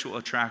homosexual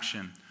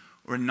attraction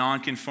or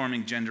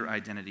non-conforming gender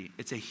identity.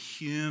 It's a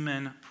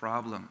human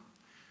problem.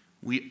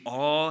 We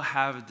all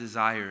have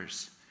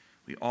desires.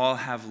 We all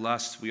have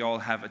lusts. We all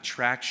have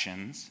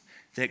attractions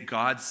that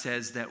God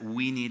says that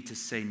we need to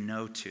say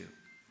no to.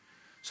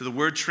 So the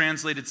word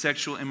translated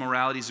sexual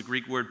immorality is a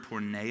Greek word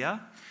porneia,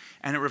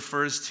 and it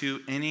refers to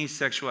any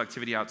sexual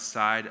activity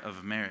outside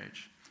of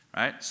marriage,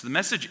 right? So the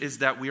message is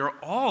that we are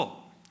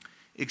all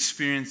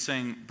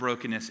experiencing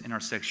brokenness in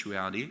our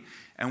sexuality,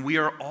 and we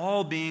are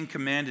all being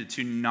commanded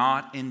to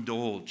not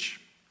indulge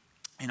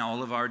in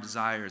all of our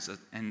desires,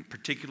 and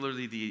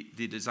particularly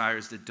the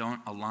desires that don't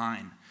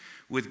align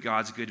with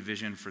God's good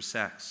vision for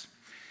sex.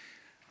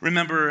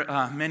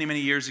 Remember many, many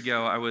years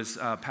ago, I was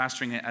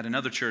pastoring at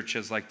another church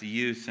as like the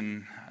youth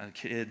and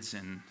kids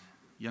and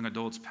young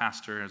adults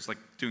pastor. I was like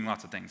doing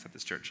lots of things at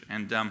this church.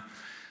 And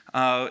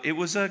it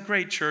was a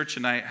great church,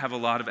 and I have a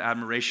lot of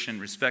admiration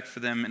and respect for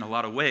them in a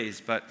lot of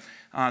ways. But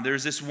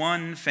there's this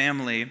one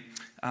family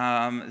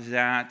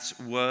that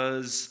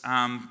was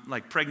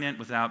like pregnant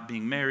without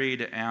being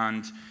married,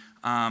 and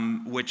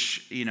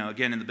which,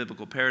 again, in the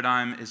biblical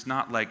paradigm is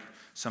not like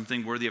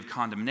something worthy of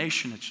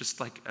condemnation. It's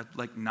just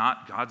like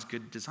not God's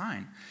good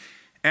design.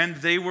 And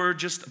they were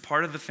just a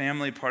part of the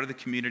family, part of the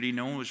community.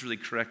 No one was really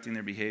correcting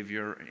their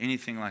behavior or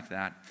anything like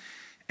that.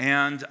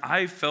 And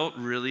I felt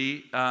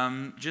really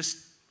just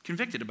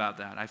convicted about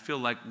that. I feel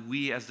like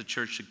we as the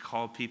church should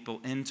call people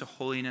into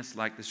holiness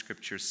like the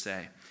scriptures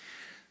say.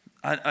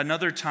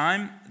 Another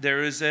time,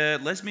 there is a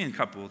lesbian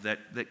couple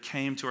that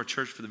came to our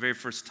church for the very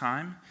first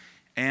time.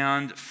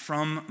 And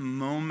from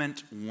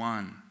moment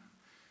one,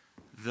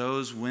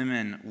 those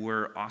women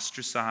were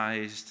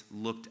ostracized,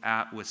 looked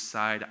at with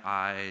side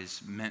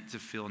eyes, meant to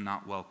feel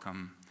not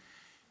welcome.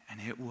 And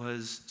it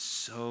was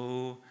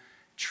so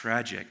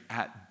tragic.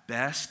 At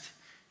best,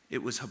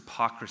 it was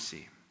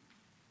hypocrisy.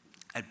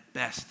 At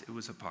best, it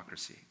was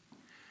hypocrisy.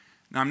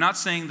 Now, I'm not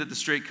saying that the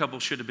straight couple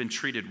should have been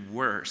treated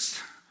worse.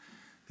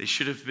 They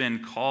should have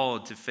been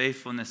called to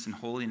faithfulness and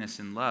holiness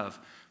and love.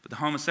 But the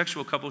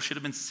homosexual couple should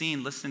have been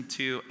seen, listened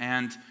to,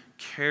 and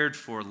cared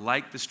for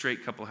like the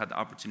straight couple had the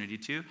opportunity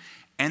to.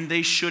 And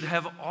they should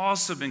have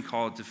also been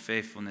called to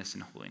faithfulness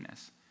and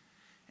holiness.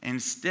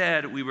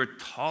 Instead, we were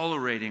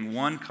tolerating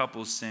one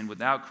couple's sin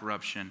without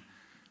correction,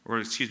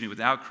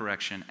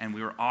 and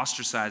we were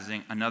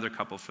ostracizing another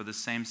couple for the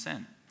same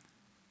sin.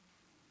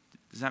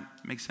 Does that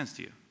make sense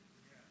to you?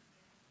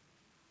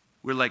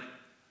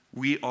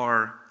 We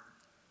are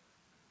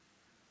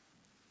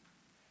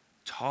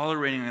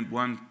tolerating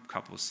one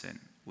couple's sin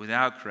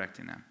without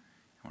correcting them,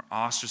 and we're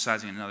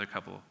ostracizing another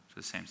couple for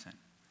the same sin.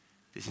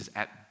 This is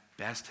at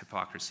best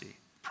hypocrisy,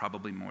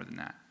 probably more than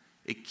that.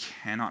 It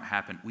cannot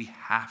happen. We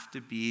have to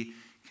be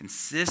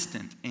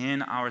consistent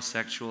in our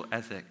sexual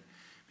ethic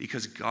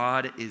because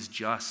God is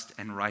just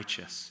and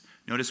righteous.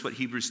 Notice what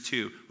Hebrews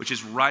 2, which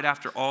is right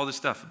after all the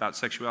stuff about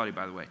sexuality,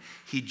 by the way.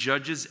 He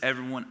judges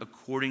everyone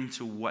according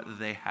to what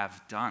they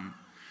have done.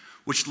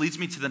 Which leads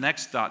me to the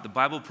next thought. The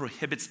Bible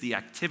prohibits the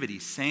activity,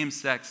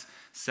 same-sex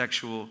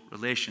sexual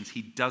relations.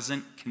 He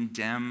doesn't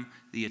condemn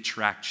the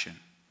attraction.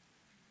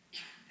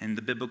 In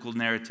the biblical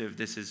narrative,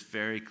 this is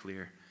very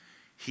clear.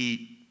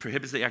 He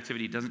prohibits the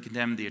activity, he doesn't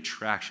condemn the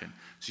attraction.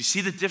 So you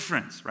see the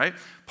difference, right?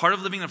 Part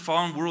of living in a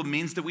fallen world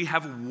means that we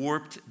have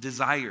warped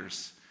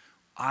desires.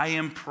 I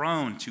am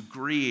prone to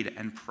greed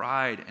and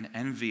pride and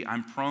envy.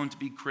 I'm prone to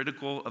be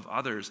critical of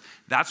others.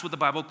 That's what the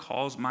Bible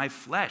calls my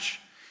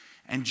flesh.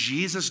 And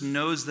Jesus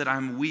knows that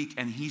I'm weak,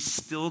 and he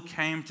still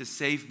came to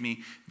save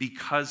me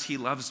because he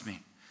loves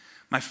me.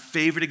 My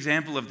favorite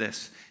example of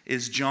this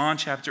is John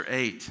chapter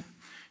 8.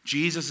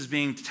 Jesus is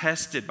being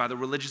tested by the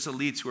religious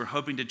elites who are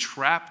hoping to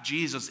trap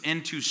Jesus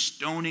into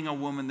stoning a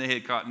woman they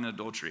had caught in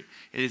adultery.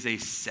 It is a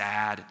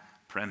sad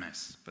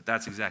premise, but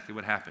that's exactly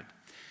what happened.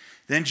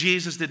 Then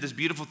Jesus did this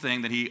beautiful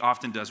thing that he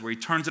often does where he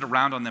turns it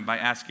around on them by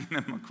asking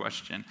them a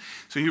question.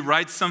 So he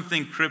writes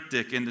something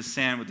cryptic in the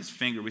sand with his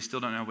finger. We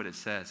still don't know what it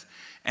says.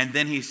 And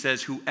then he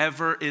says,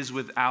 "Whoever is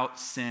without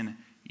sin,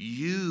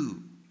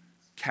 you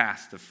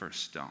cast the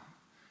first stone."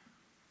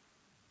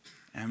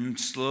 And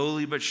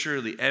slowly but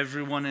surely,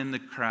 everyone in the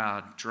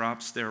crowd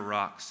drops their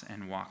rocks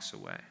and walks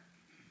away.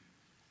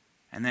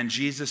 And then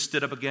Jesus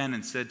stood up again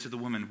and said to the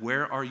woman,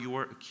 "Where are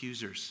your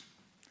accusers?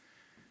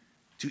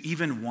 Do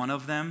even one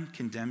of them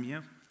condemn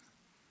you?"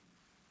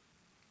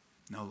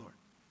 "No, Lord,"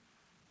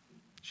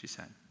 she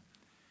said.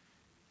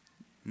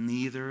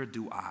 "Neither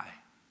do I.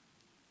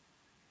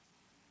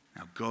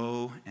 Now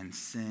go and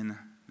sin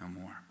no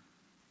more."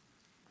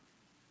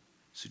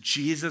 So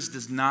Jesus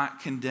does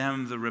not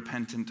condemn the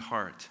repentant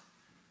heart.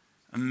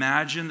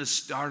 Imagine the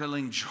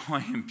startling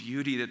joy and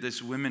beauty that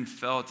this woman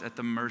felt at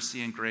the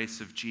mercy and grace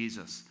of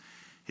Jesus.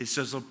 It's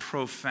just a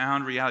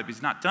profound reality. But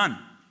he's not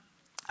done.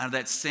 Out of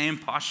that same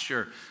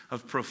posture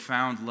of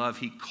profound love,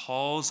 he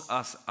calls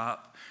us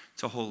up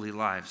to holy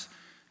lives.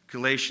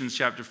 Galatians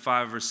chapter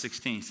 5, verse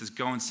 16 says,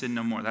 "Go and sin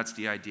no more." That's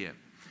the idea.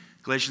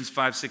 Galatians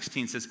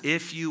 5:16 says,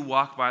 "If you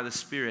walk by the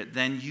Spirit,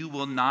 then you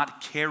will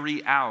not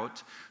carry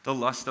out the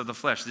lust of the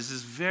flesh." This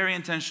is very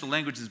intentional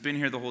language. It's been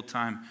here the whole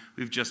time.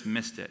 We've just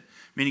missed it.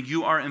 Meaning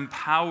you are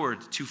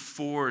empowered to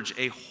forge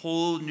a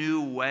whole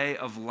new way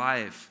of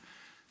life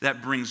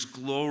that brings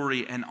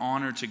glory and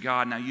honor to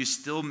God. Now, you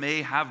still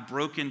may have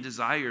broken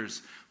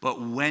desires,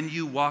 but when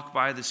you walk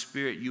by the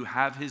Spirit, you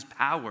have his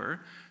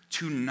power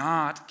to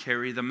not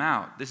carry them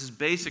out. This is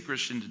basic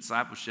Christian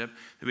discipleship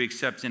that we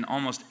accept in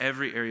almost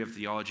every area of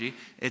theology.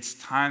 It's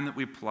time that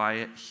we apply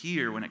it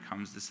here when it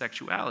comes to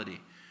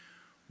sexuality.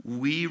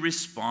 We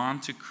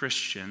respond to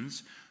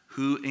Christians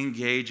who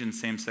engage in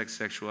same-sex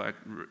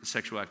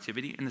sexual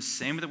activity in the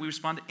same way that we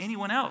respond to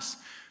anyone else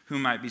who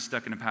might be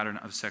stuck in a pattern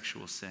of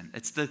sexual sin.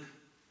 It's the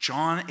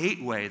John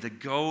 8 way, the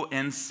go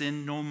and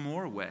sin no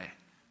more way,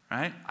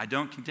 right? I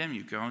don't condemn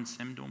you. Go and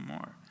sin no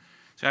more.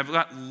 So I've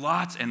got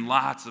lots and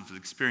lots of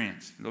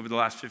experience over the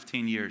last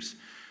 15 years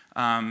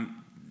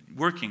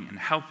working and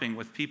helping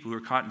with people who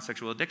are caught in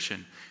sexual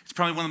addiction. It's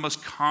probably one of the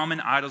most common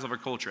idols of our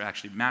culture,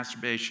 actually.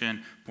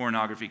 Masturbation,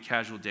 pornography,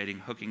 casual dating,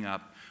 hooking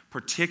up.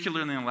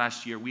 Particularly in the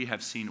last year, we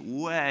have seen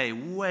way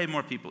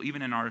more people,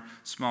 even in our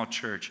small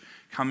church,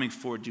 coming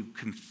forward to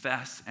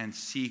confess and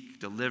seek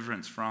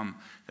deliverance from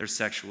their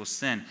sexual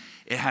sin.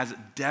 It has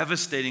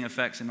devastating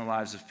effects in the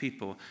lives of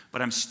people,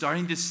 but I'm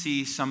starting to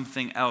see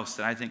something else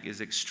that I think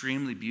is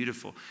extremely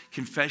beautiful.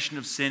 Confession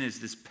of sin is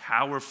this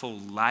powerful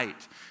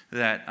light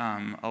that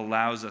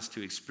allows us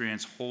to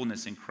experience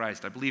wholeness in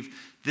Christ. I believe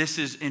this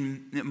is,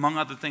 among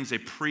other things, a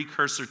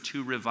precursor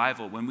to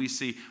revival. When I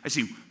see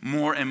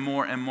more and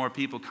more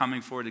people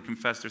coming forward to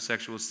confess their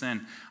sexual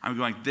sin, I'm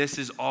going, this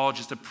is all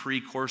just a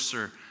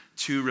precursor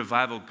to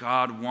revival.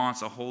 God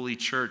wants a holy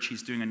church.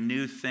 He's doing a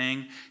new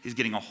thing. He's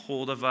getting a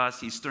hold of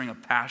us. He's stirring a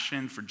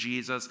passion for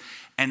Jesus.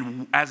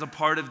 And as a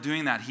part of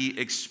doing that, he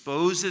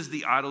exposes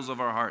the idols of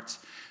our hearts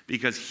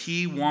because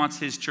he wants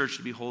his church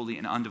to be holy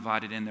and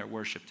undivided in their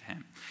worship to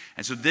him.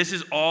 And so this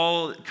is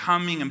all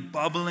coming and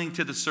bubbling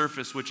to the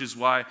surface, which is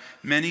why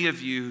many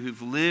of you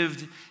who've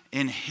lived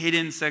in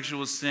hidden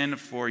sexual sin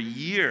for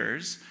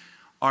years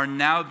are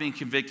now being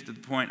convicted to the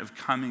point of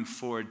coming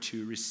forward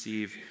to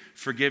receive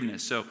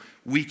forgiveness. So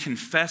we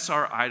confess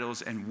our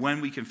idols, and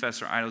when we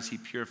confess our idols, he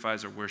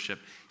purifies our worship.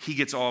 He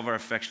gets all of our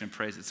affection and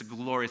praise. It's a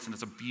glorious and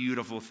it's a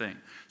beautiful thing.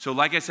 So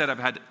like I said, I've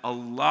had a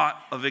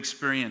lot of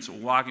experience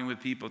walking with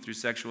people through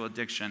sexual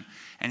addiction,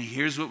 and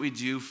here's what we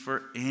do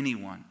for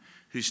anyone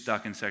who's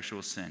stuck in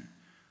sexual sin.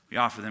 We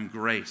offer them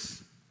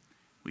grace.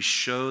 We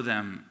show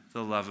them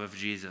the love of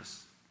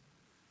Jesus.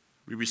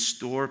 We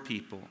restore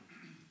people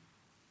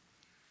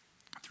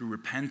through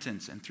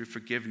repentance and through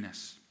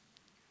forgiveness.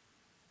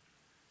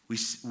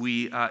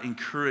 We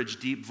encourage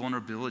deep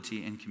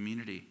vulnerability in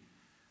community.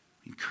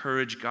 We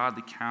encourage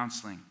godly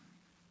counseling.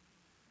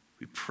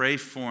 We pray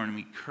for and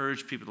we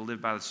encourage people to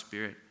live by the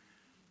Spirit.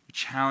 We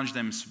challenge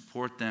them and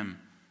support them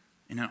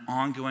in an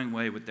ongoing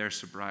way with their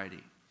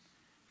sobriety.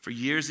 For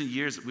years and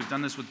years, we've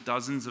done this with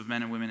dozens of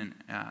men and women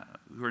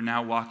who are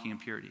now walking in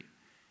purity.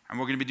 And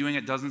we're going to be doing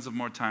it dozens of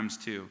more times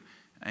too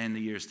in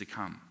the years to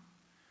come.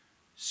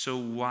 So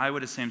why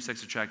would a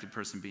same-sex attracted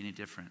person be any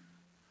different?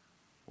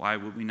 Why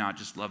would we not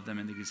just love them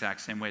in the exact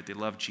same way? If they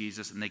love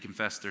Jesus and they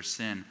confess their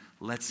sin,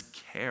 let's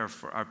care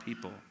for our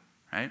people,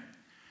 right?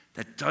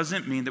 That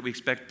doesn't mean that we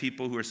expect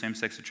people who are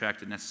same-sex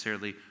attracted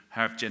necessarily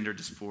have gender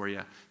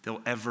dysphoria.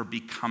 They'll ever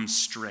become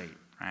straight,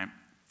 right?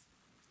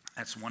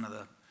 That's one of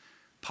the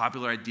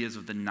popular ideas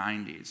of the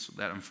 90s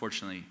that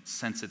unfortunately,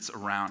 since it's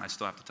around, I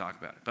still have to talk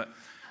about it. But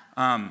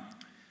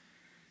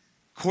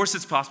of course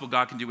it's possible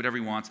God can do whatever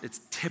he wants.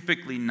 It's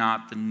typically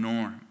not the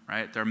norm,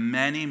 right? There are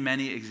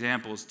many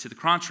examples, to the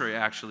contrary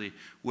actually,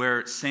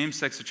 where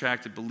same-sex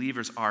attracted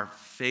believers are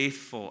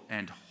faithful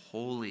and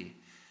holy.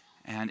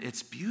 And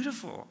it's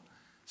beautiful.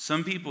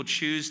 Some people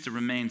choose to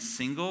remain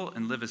single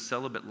and live a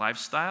celibate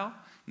lifestyle.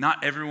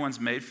 Not everyone's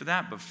made for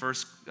that, but 1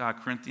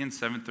 Corinthians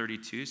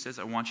 7:32 says,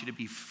 I want you to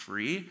be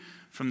free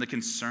from the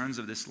concerns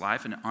of this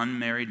life. An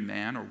unmarried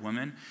man or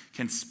woman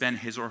can spend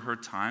his or her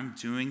time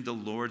doing the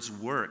Lord's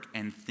work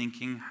and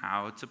thinking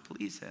how to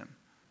please him,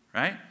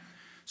 right?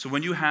 So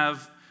when you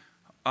have,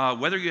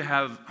 whether you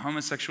have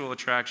homosexual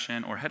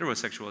attraction or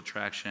heterosexual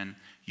attraction,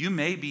 you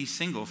may be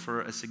single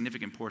for a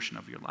significant portion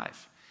of your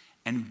life.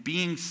 And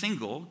being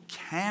single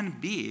can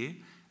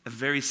be a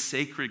very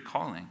sacred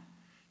calling.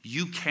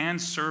 You can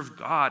serve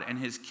God and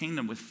his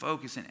kingdom with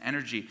focus and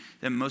energy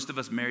that most of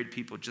us married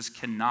people just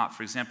cannot.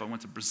 For example, I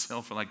went to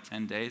Brazil for like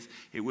 10 days.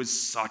 It was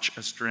such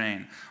a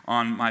strain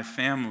on my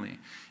family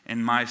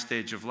and my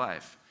stage of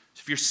life.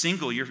 So if you're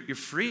single, you're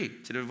free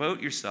to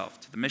devote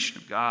yourself to the mission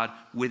of God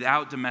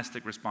without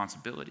domestic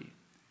responsibility,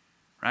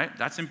 right?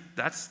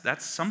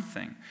 That's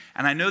something.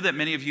 And I know that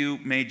many of you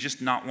may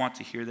just not want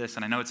to hear this,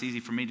 and I know it's easy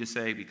for me to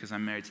say because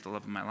I'm married to the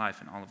love of my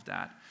life and all of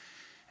that.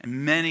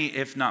 And many,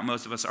 if not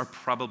most of us, are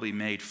probably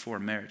made for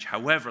marriage.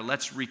 However,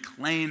 let's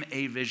reclaim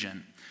a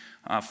vision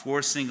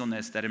for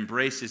singleness that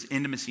embraces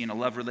intimacy and a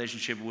love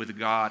relationship with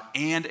God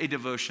and a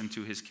devotion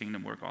to his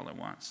kingdom work all at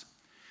once.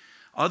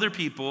 Other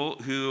people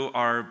who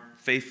are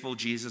faithful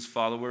Jesus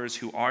followers,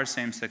 who are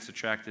same-sex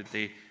attracted,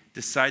 they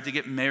decide to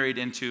get married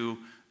into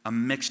a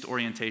mixed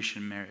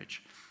orientation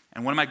marriage.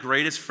 And one of my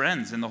greatest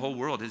friends in the whole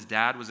world, his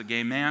dad was a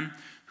gay man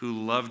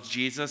who loved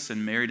Jesus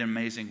and married an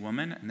amazing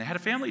woman, and they had a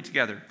family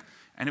together.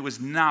 And it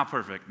was not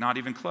perfect, not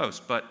even close,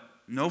 but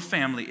no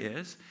family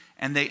is.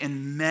 And they,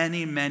 in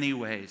many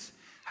ways,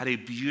 had a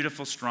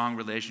beautiful, strong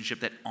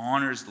relationship that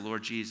honors the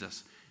Lord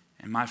Jesus.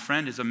 And my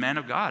friend is a man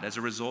of God as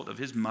a result of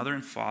his mother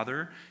and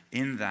father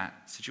in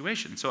that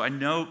situation. So I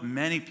know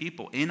many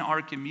people in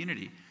our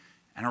community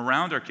and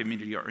around our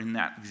community are in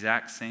that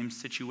exact same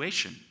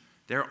situation.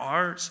 There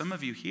are some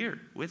of you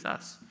here with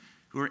us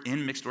who are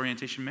in mixed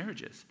orientation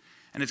marriages.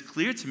 And it's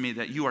clear to me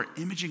that you are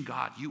imaging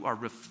God. You are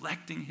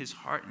reflecting his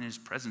heart and his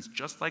presence,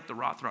 just like the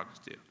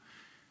Rothrocks do,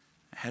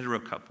 a hetero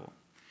couple.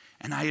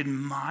 And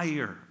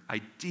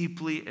I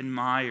deeply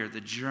admire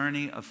the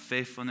journey of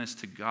faithfulness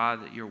to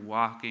God that you're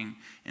walking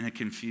in a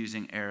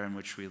confusing era in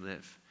which we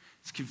live.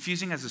 It's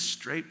confusing as a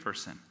straight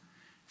person.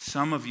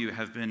 Some of you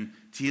have been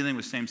dealing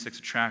with same-sex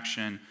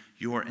attraction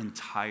your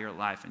entire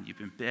life, and you've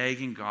been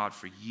begging God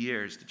for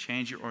years to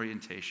change your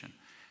orientation.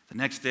 The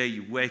next day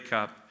you wake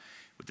up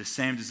with the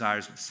same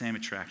desires, with the same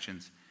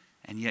attractions,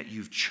 and yet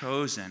you've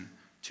chosen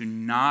to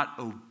not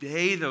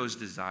obey those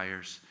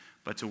desires,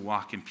 but to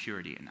walk in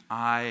purity. And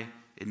I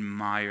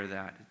admire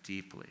that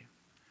deeply.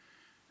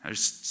 There's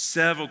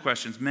several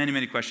questions, many,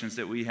 many questions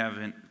that we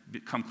haven't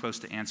come close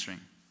to answering.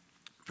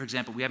 For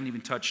example, we haven't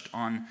even touched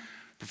on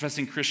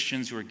professing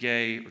Christians who are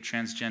gay or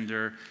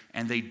transgender,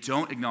 and they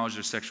don't acknowledge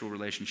their sexual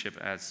relationship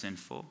as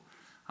sinful.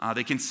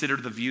 They consider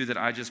the view that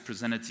I just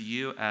presented to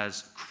you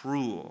as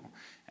cruel,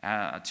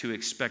 to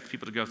expect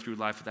people to go through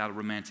life without a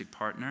romantic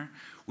partner.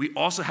 We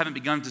also haven't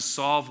begun to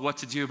solve what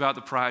to do about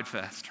the Pride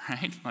Fest,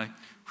 right?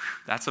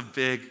 That's a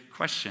big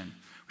question.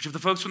 Which if the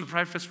folks from the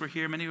Pride Fest were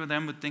here, many of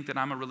them would think that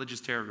I'm a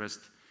religious terrorist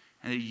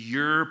and that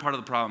you're part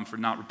of the problem for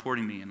not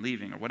reporting me and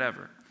leaving or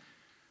whatever.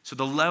 So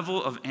the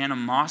level of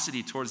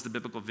animosity towards the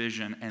biblical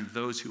vision and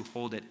those who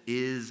hold it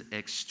is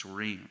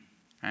extreme,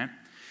 right?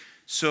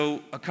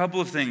 So a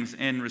couple of things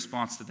in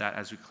response to that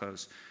as we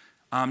close.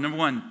 Number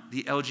one,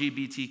 the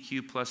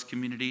LGBTQ plus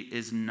community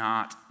is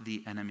not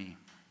the enemy.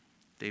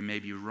 They may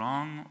be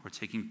wrong or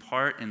taking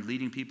part in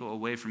leading people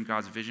away from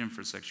God's vision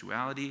for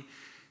sexuality.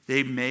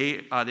 They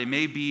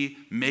may be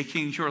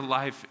making your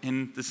life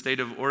in the state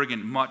of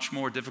Oregon much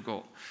more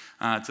difficult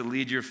to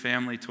lead your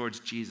family towards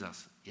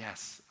Jesus.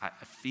 Yes, I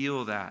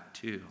feel that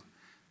too.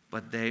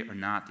 But they are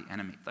not the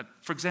enemy. Like,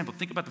 for example,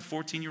 think about the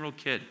 14-year-old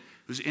kid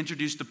who's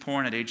introduced to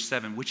porn at age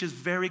 7, which is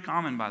very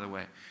common, by the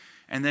way,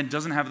 and then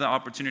doesn't have the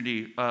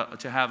opportunity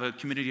to have a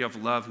community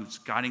of love who's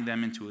guiding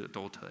them into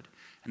adulthood.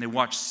 And they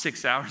watch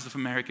 6 hours of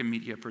American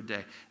media per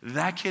day.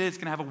 That kid is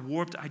going to have a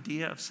warped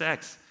idea of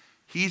sex.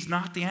 He's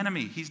not the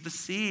enemy. He's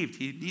deceived.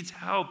 He needs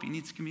help. He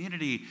needs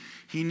community.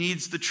 He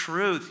needs the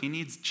truth. He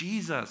needs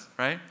Jesus,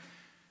 right?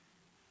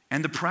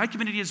 And the Pride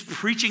community is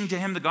preaching to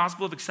him the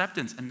gospel of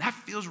acceptance, and that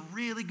feels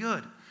really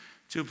good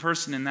to a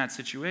person in that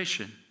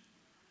situation.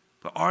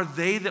 But are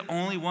they the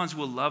only ones who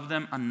will love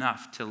them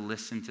enough to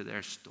listen to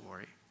their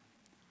story?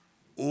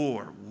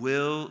 Or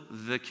will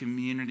the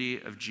community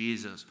of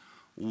Jesus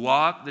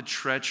walk the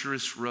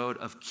treacherous road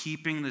of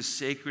keeping the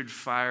sacred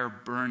fire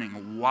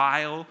burning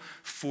while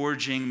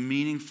forging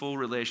meaningful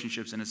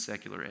relationships in a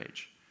secular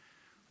age?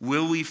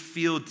 Will we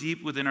feel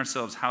deep within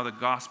ourselves how the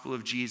gospel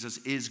of Jesus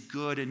is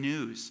good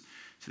news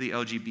to the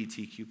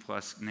LGBTQ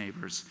plus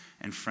neighbors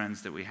and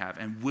friends that we have?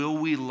 And will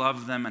we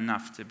love them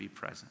enough to be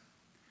present?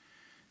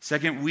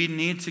 Second, we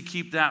need to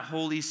keep that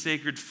holy,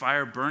 sacred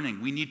fire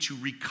burning. We need to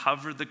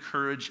recover the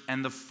courage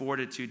and the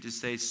fortitude to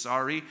say,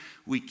 sorry,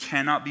 we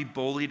cannot be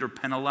bullied or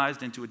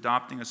penalized into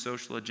adopting a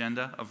social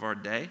agenda of our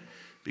day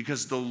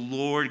because the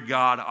Lord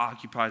God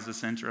occupies the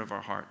center of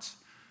our hearts.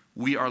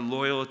 We are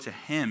loyal to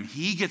him.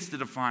 He gets to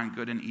define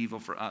good and evil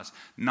for us,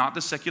 not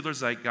the secular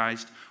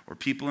zeitgeist or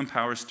people in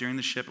power steering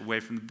the ship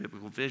away from the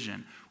biblical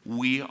vision.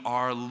 We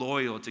are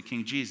loyal to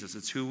King Jesus.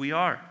 It's who we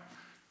are,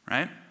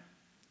 right?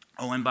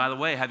 Oh, and by the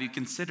way, have you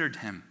considered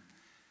him?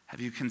 Have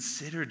you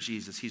considered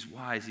Jesus? He's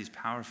wise, he's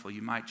powerful.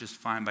 You might just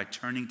find by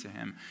turning to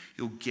him,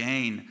 you'll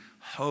gain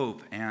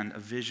hope and a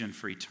vision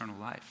for eternal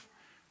life.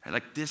 Right?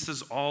 Like this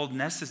is all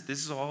necessary. This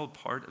is all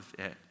part of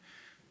it.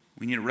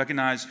 We need to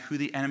recognize who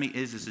the enemy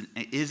is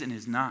and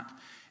is not.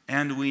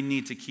 And we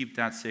need to keep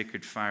that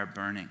sacred fire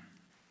burning.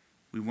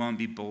 We won't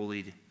be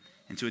bullied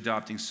into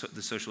adopting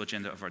the social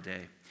agenda of our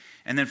day.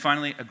 And then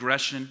finally,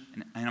 aggression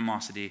and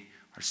animosity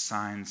are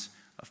signs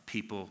of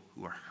people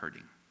who are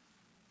hurting.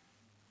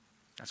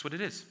 That's what it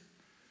is.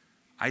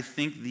 I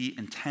think the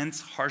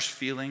intense, harsh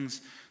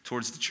feelings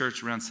towards the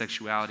church around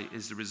sexuality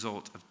is the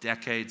result of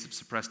decades of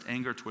suppressed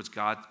anger towards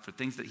God for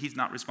things that he's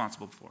not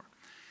responsible for.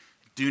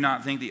 I do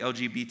not think the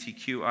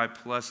LGBTQI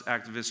plus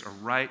activists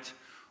are right.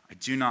 I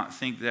do not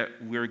think that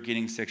we're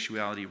getting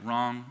sexuality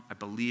wrong. I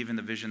believe in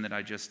the vision that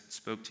I just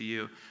spoke to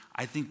you.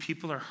 I think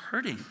people are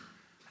hurting.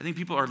 I think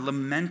people are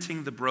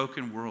lamenting the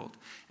broken world.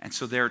 And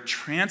so they're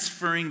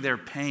transferring their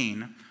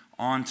pain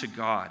onto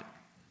God.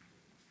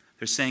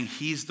 They're saying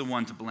he's the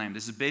one to blame.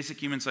 This is basic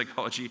human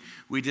psychology.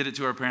 We did it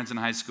to our parents in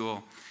high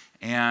school.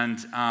 And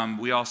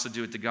we also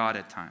do it to God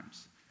at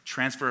times.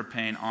 Transfer of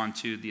pain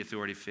onto the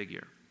authority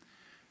figure.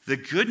 The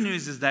good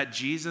news is that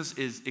Jesus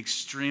is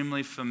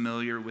extremely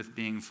familiar with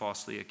being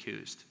falsely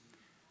accused.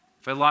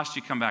 If I lost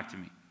you, come back to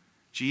me.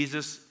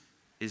 Jesus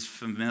is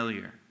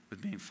familiar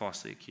with being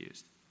falsely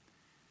accused.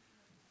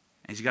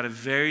 And he's got a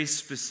very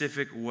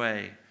specific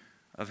way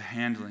of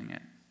handling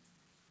it.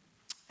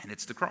 And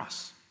it's the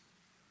cross.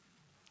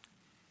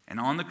 And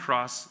on the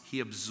cross,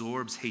 he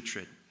absorbs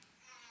hatred.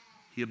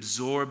 He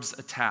absorbs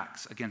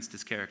attacks against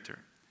his character.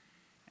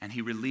 And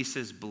he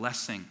releases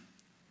blessing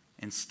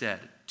instead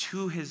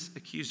to his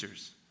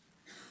accusers.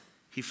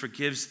 He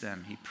forgives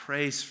them. He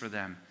prays for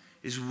them.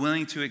 Is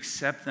willing to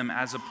accept them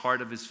as a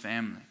part of his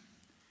family.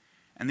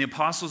 And the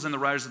apostles and the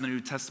writers of the New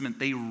Testament,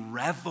 they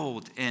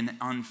reveled in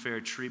unfair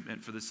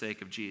treatment for the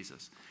sake of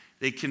Jesus.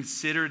 They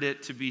considered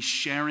it to be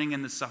sharing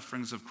in the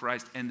sufferings of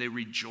Christ, and they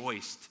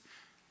rejoiced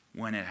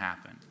when it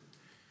happened.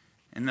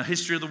 And the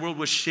history of the world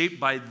was shaped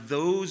by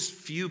those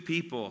few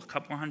people, a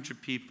couple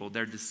hundred people,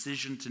 their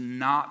decision to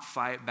not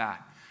fight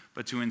back,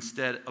 but to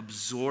instead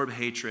absorb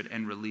hatred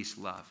and release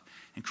love.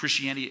 And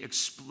Christianity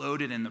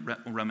exploded in the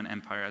Roman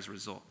Empire as a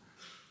result.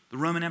 The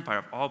Roman Empire,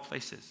 of all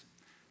places.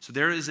 So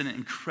there is an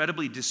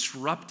incredibly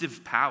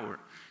disruptive power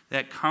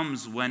that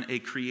comes when a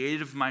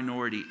creative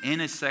minority in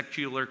a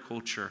secular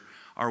culture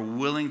are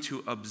willing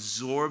to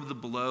absorb the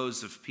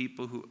blows of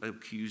people who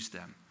accuse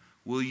them.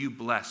 Will you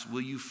bless?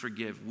 Will you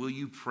forgive? Will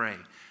you pray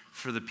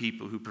for the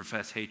people who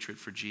profess hatred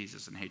for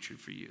Jesus and hatred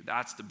for you?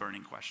 That's the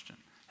burning question.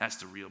 That's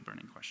the real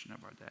burning question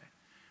of our day.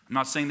 I'm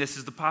not saying this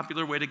is the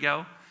popular way to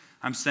go.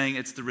 I'm saying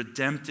it's the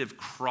redemptive,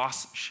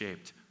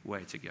 cross-shaped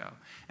way to go.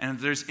 And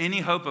if there's any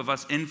hope of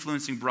us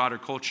influencing broader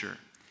culture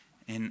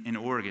in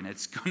Oregon,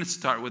 it's going to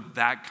start with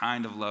that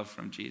kind of love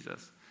from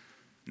Jesus.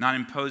 Not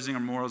imposing our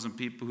morals on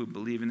people who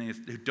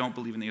don't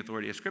believe in the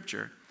authority of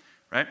Scripture,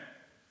 right?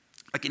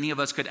 Like any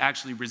of us could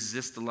actually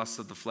resist the lusts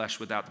of the flesh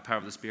without the power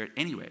of the Spirit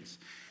anyways.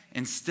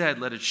 Instead,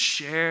 let us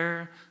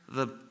share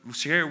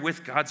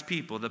with God's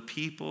people, the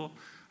people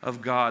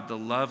of God, the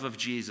love of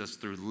Jesus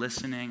through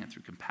listening and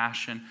through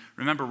compassion.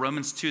 Remember,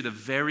 Romans 2, the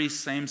very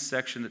same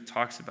section that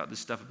talks about this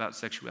stuff about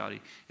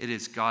sexuality, it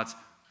is God's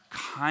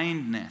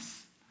kindness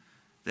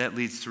that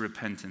leads to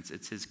repentance.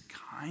 It's his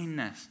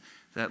kindness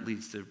that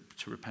leads to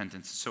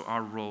repentance. So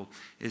our role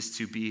is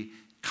to be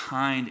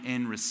kind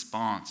in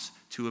response,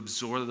 to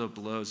absorb the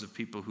blows of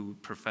people who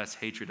profess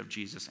hatred of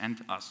Jesus and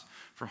to us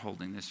for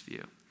holding this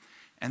view.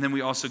 And then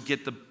we also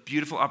get the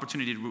beautiful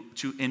opportunity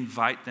to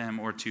invite them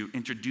or to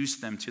introduce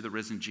them to the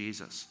risen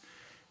Jesus.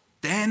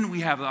 Then we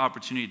have the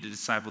opportunity to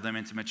disciple them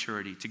into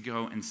maturity, to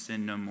go and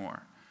sin no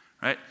more,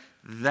 right?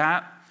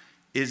 That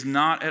is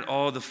not at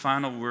all the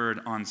final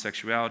word on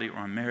sexuality or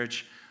on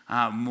marriage.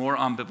 More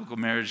on biblical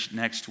marriage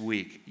next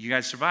week. You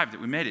guys survived it.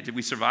 We made it. Did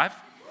we survive?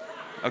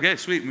 Okay,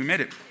 sweet. We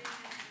made it.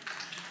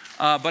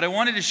 But I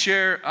wanted to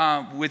share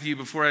with you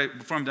before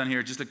I'm done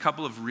here just a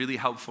couple of really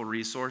helpful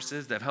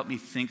resources that have helped me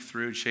think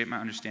through and shape my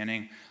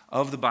understanding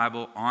of the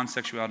Bible on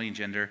sexuality and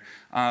gender.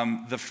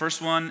 The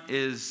first one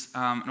is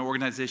an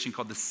organization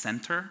called the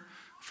Center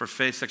for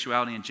Faith,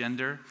 Sexuality, and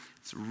Gender.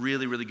 It's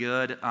really, really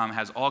good.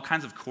 Has all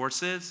kinds of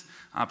courses,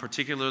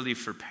 particularly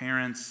for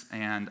parents,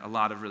 and a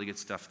lot of really good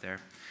stuff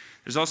there.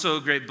 There's also a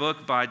great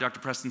book by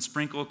Dr. Preston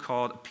Sprinkle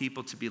called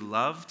People to be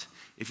Loved.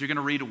 If you're going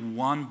to read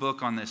one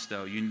book on this,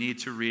 though, you need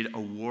to read A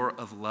War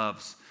of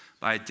Loves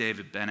by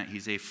David Bennett.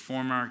 He's a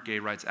former gay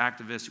rights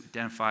activist who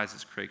identifies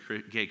as a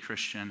gay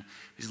Christian.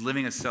 He's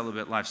living a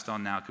celibate lifestyle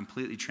now,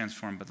 completely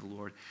transformed by the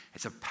Lord.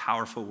 It's a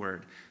powerful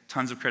word,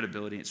 tons of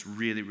credibility. It's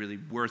really, really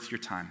worth your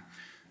time.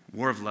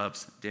 War of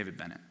Loves, David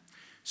Bennett.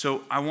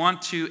 So I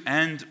want to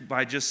end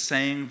by just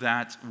saying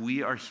that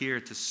we are here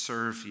to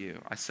serve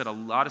you. I said a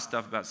lot of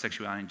stuff about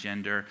sexuality and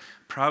gender,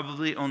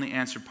 probably only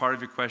answered part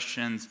of your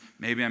questions.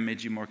 Maybe I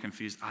made you more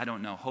confused. I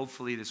don't know.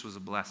 Hopefully this was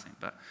a blessing.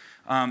 But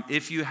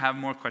if you have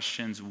more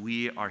questions,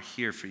 we are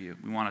here for you.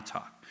 We want to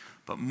talk.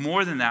 But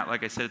more than that,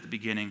 like I said at the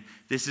beginning,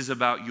 this is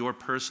about your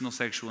personal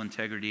sexual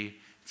integrity.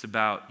 It's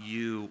about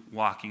you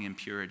walking in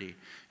purity.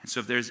 And so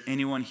if there's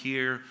anyone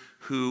here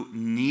who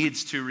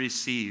needs to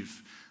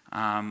receive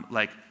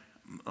the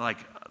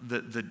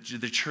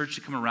church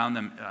to come around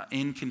them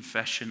in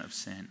confession of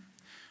sin.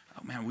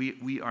 Oh man,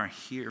 we are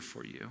here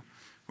for you.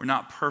 We're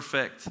not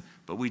perfect,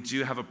 but we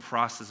do have a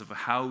process of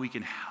how we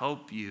can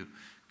help you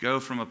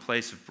go from a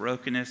place of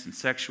brokenness and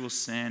sexual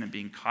sin and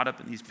being caught up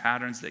in these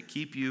patterns that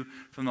keep you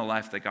from the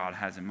life that God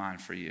has in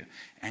mind for you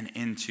and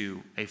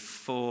into a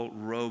full,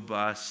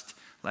 robust,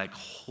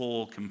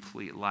 whole,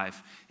 complete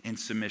life in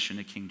submission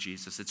to King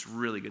Jesus. It's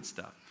really good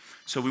stuff.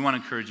 So we want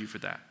to encourage you for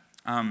that.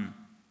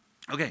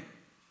 Okay.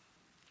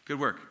 Good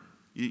work.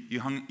 You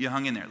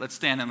hung in there. Let's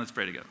stand and let's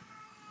pray together.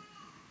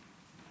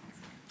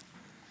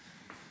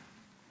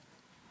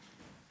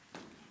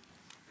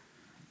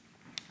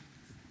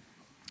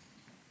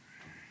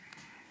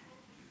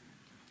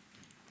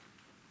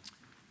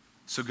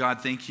 So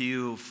God, thank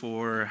you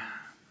for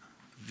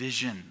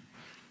vision.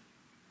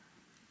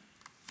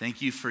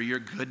 Thank you for your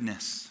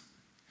goodness.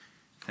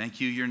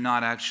 Thank you, you're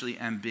not actually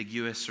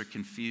ambiguous or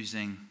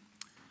confusing,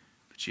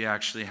 but you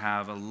actually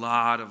have a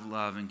lot of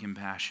love and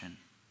compassion.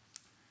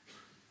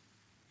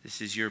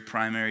 This is your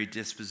primary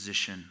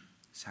disposition.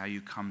 It's how you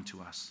come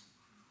to us.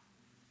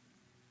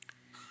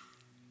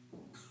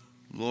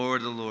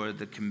 Lord,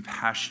 the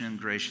compassionate and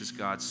gracious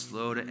God,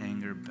 slow to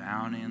anger,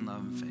 abounding in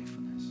love and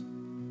faithfulness.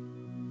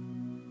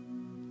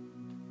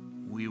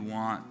 We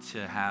want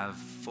to have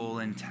full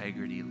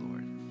integrity,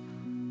 Lord.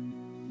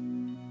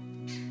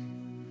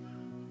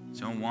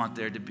 Don't want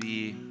there to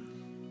be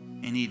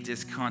any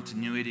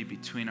discontinuity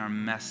between our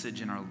message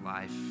and our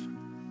life.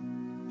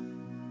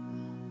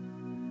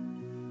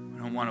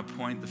 I don't want to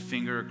point the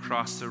finger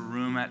across the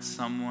room at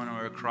someone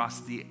or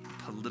across the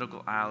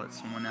political aisle at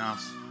someone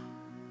else.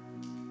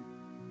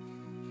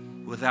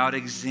 without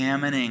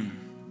examining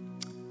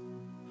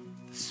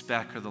the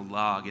speck or the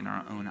log in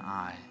our own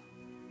eye.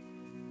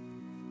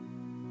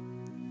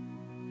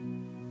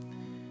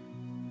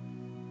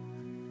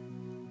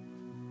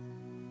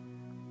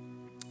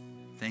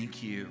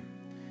 Thank you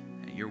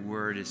that your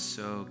word is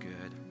so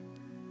good.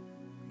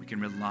 We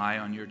can rely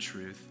on your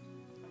truth.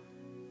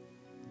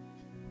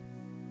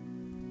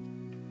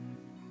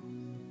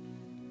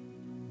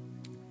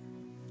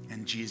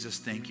 And Jesus,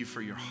 thank you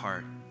for your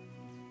heart.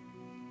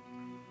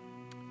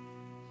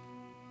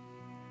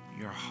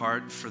 Your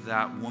heart for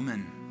that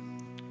woman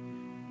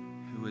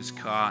who was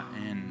caught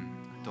in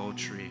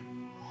adultery.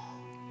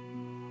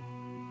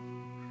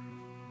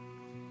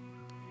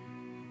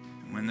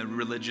 When the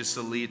religious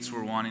elites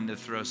were wanting to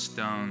throw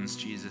stones,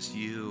 Jesus,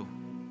 you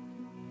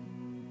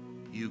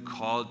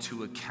called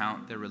to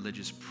account their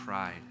religious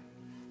pride.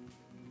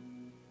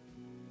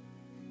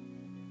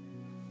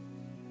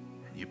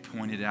 And you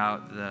pointed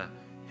out the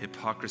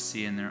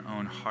hypocrisy in their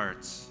own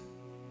hearts.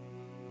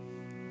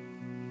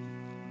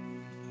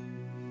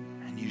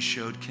 And you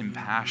showed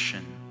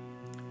compassion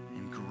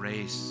and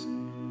grace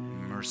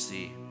and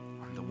mercy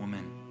on the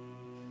woman.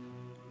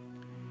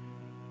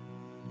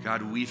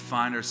 God, we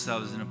find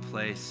ourselves in a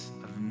place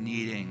of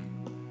needing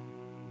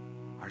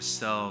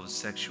ourselves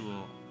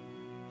sexual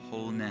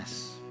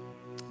wholeness,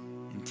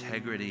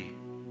 integrity,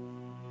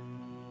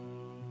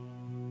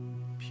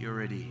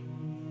 purity.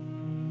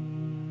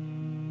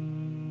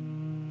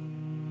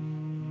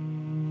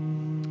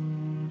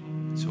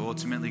 So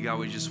ultimately, God,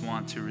 we just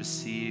want to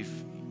receive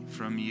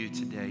from you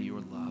today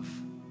your love.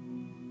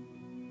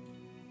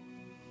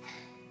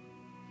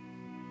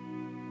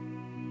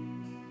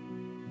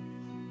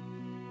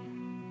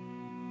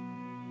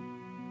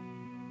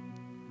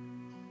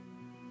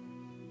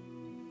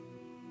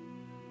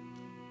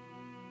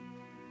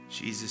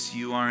 Jesus,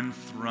 you are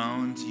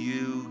enthroned.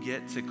 You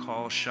get to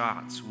call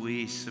shots.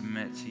 We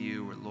submit to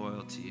you. We're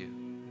loyal to you.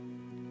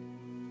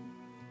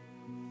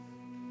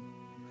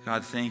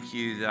 God, thank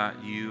you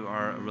that you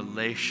are a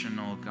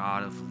relational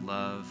God of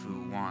love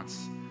who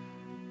wants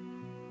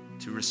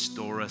to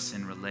restore us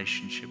in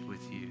relationship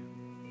with you.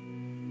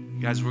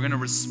 Guys, we're going to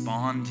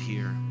respond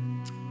here.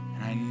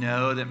 And I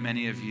know that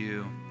many of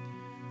you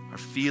are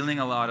feeling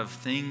a lot of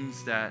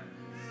things that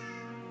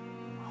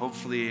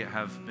hopefully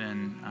have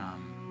been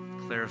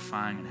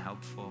clarifying and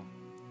helpful.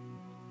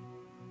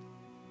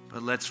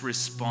 But let's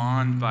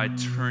respond by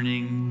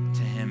turning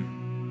to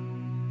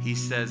him. He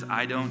says,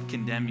 I don't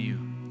condemn you.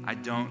 I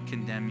don't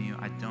condemn you.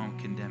 I don't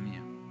condemn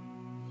you.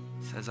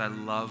 He says, I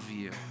love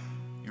you.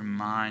 You're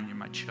mine. You're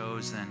my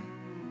chosen.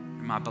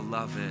 You're my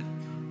beloved.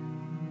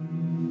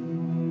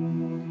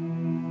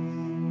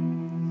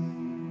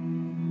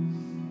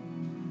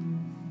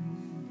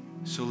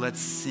 So let's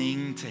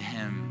sing to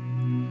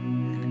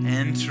him and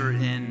enter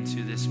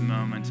into this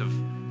moment of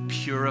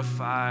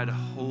purified,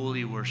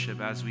 holy worship.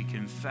 As we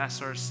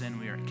confess our sin,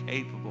 we are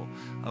capable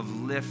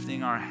of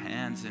lifting our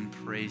hands and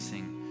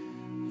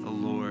praising the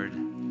Lord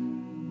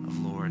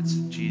of Lords.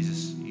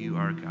 Jesus, you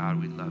are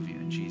God. We love you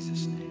in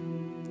Jesus' name.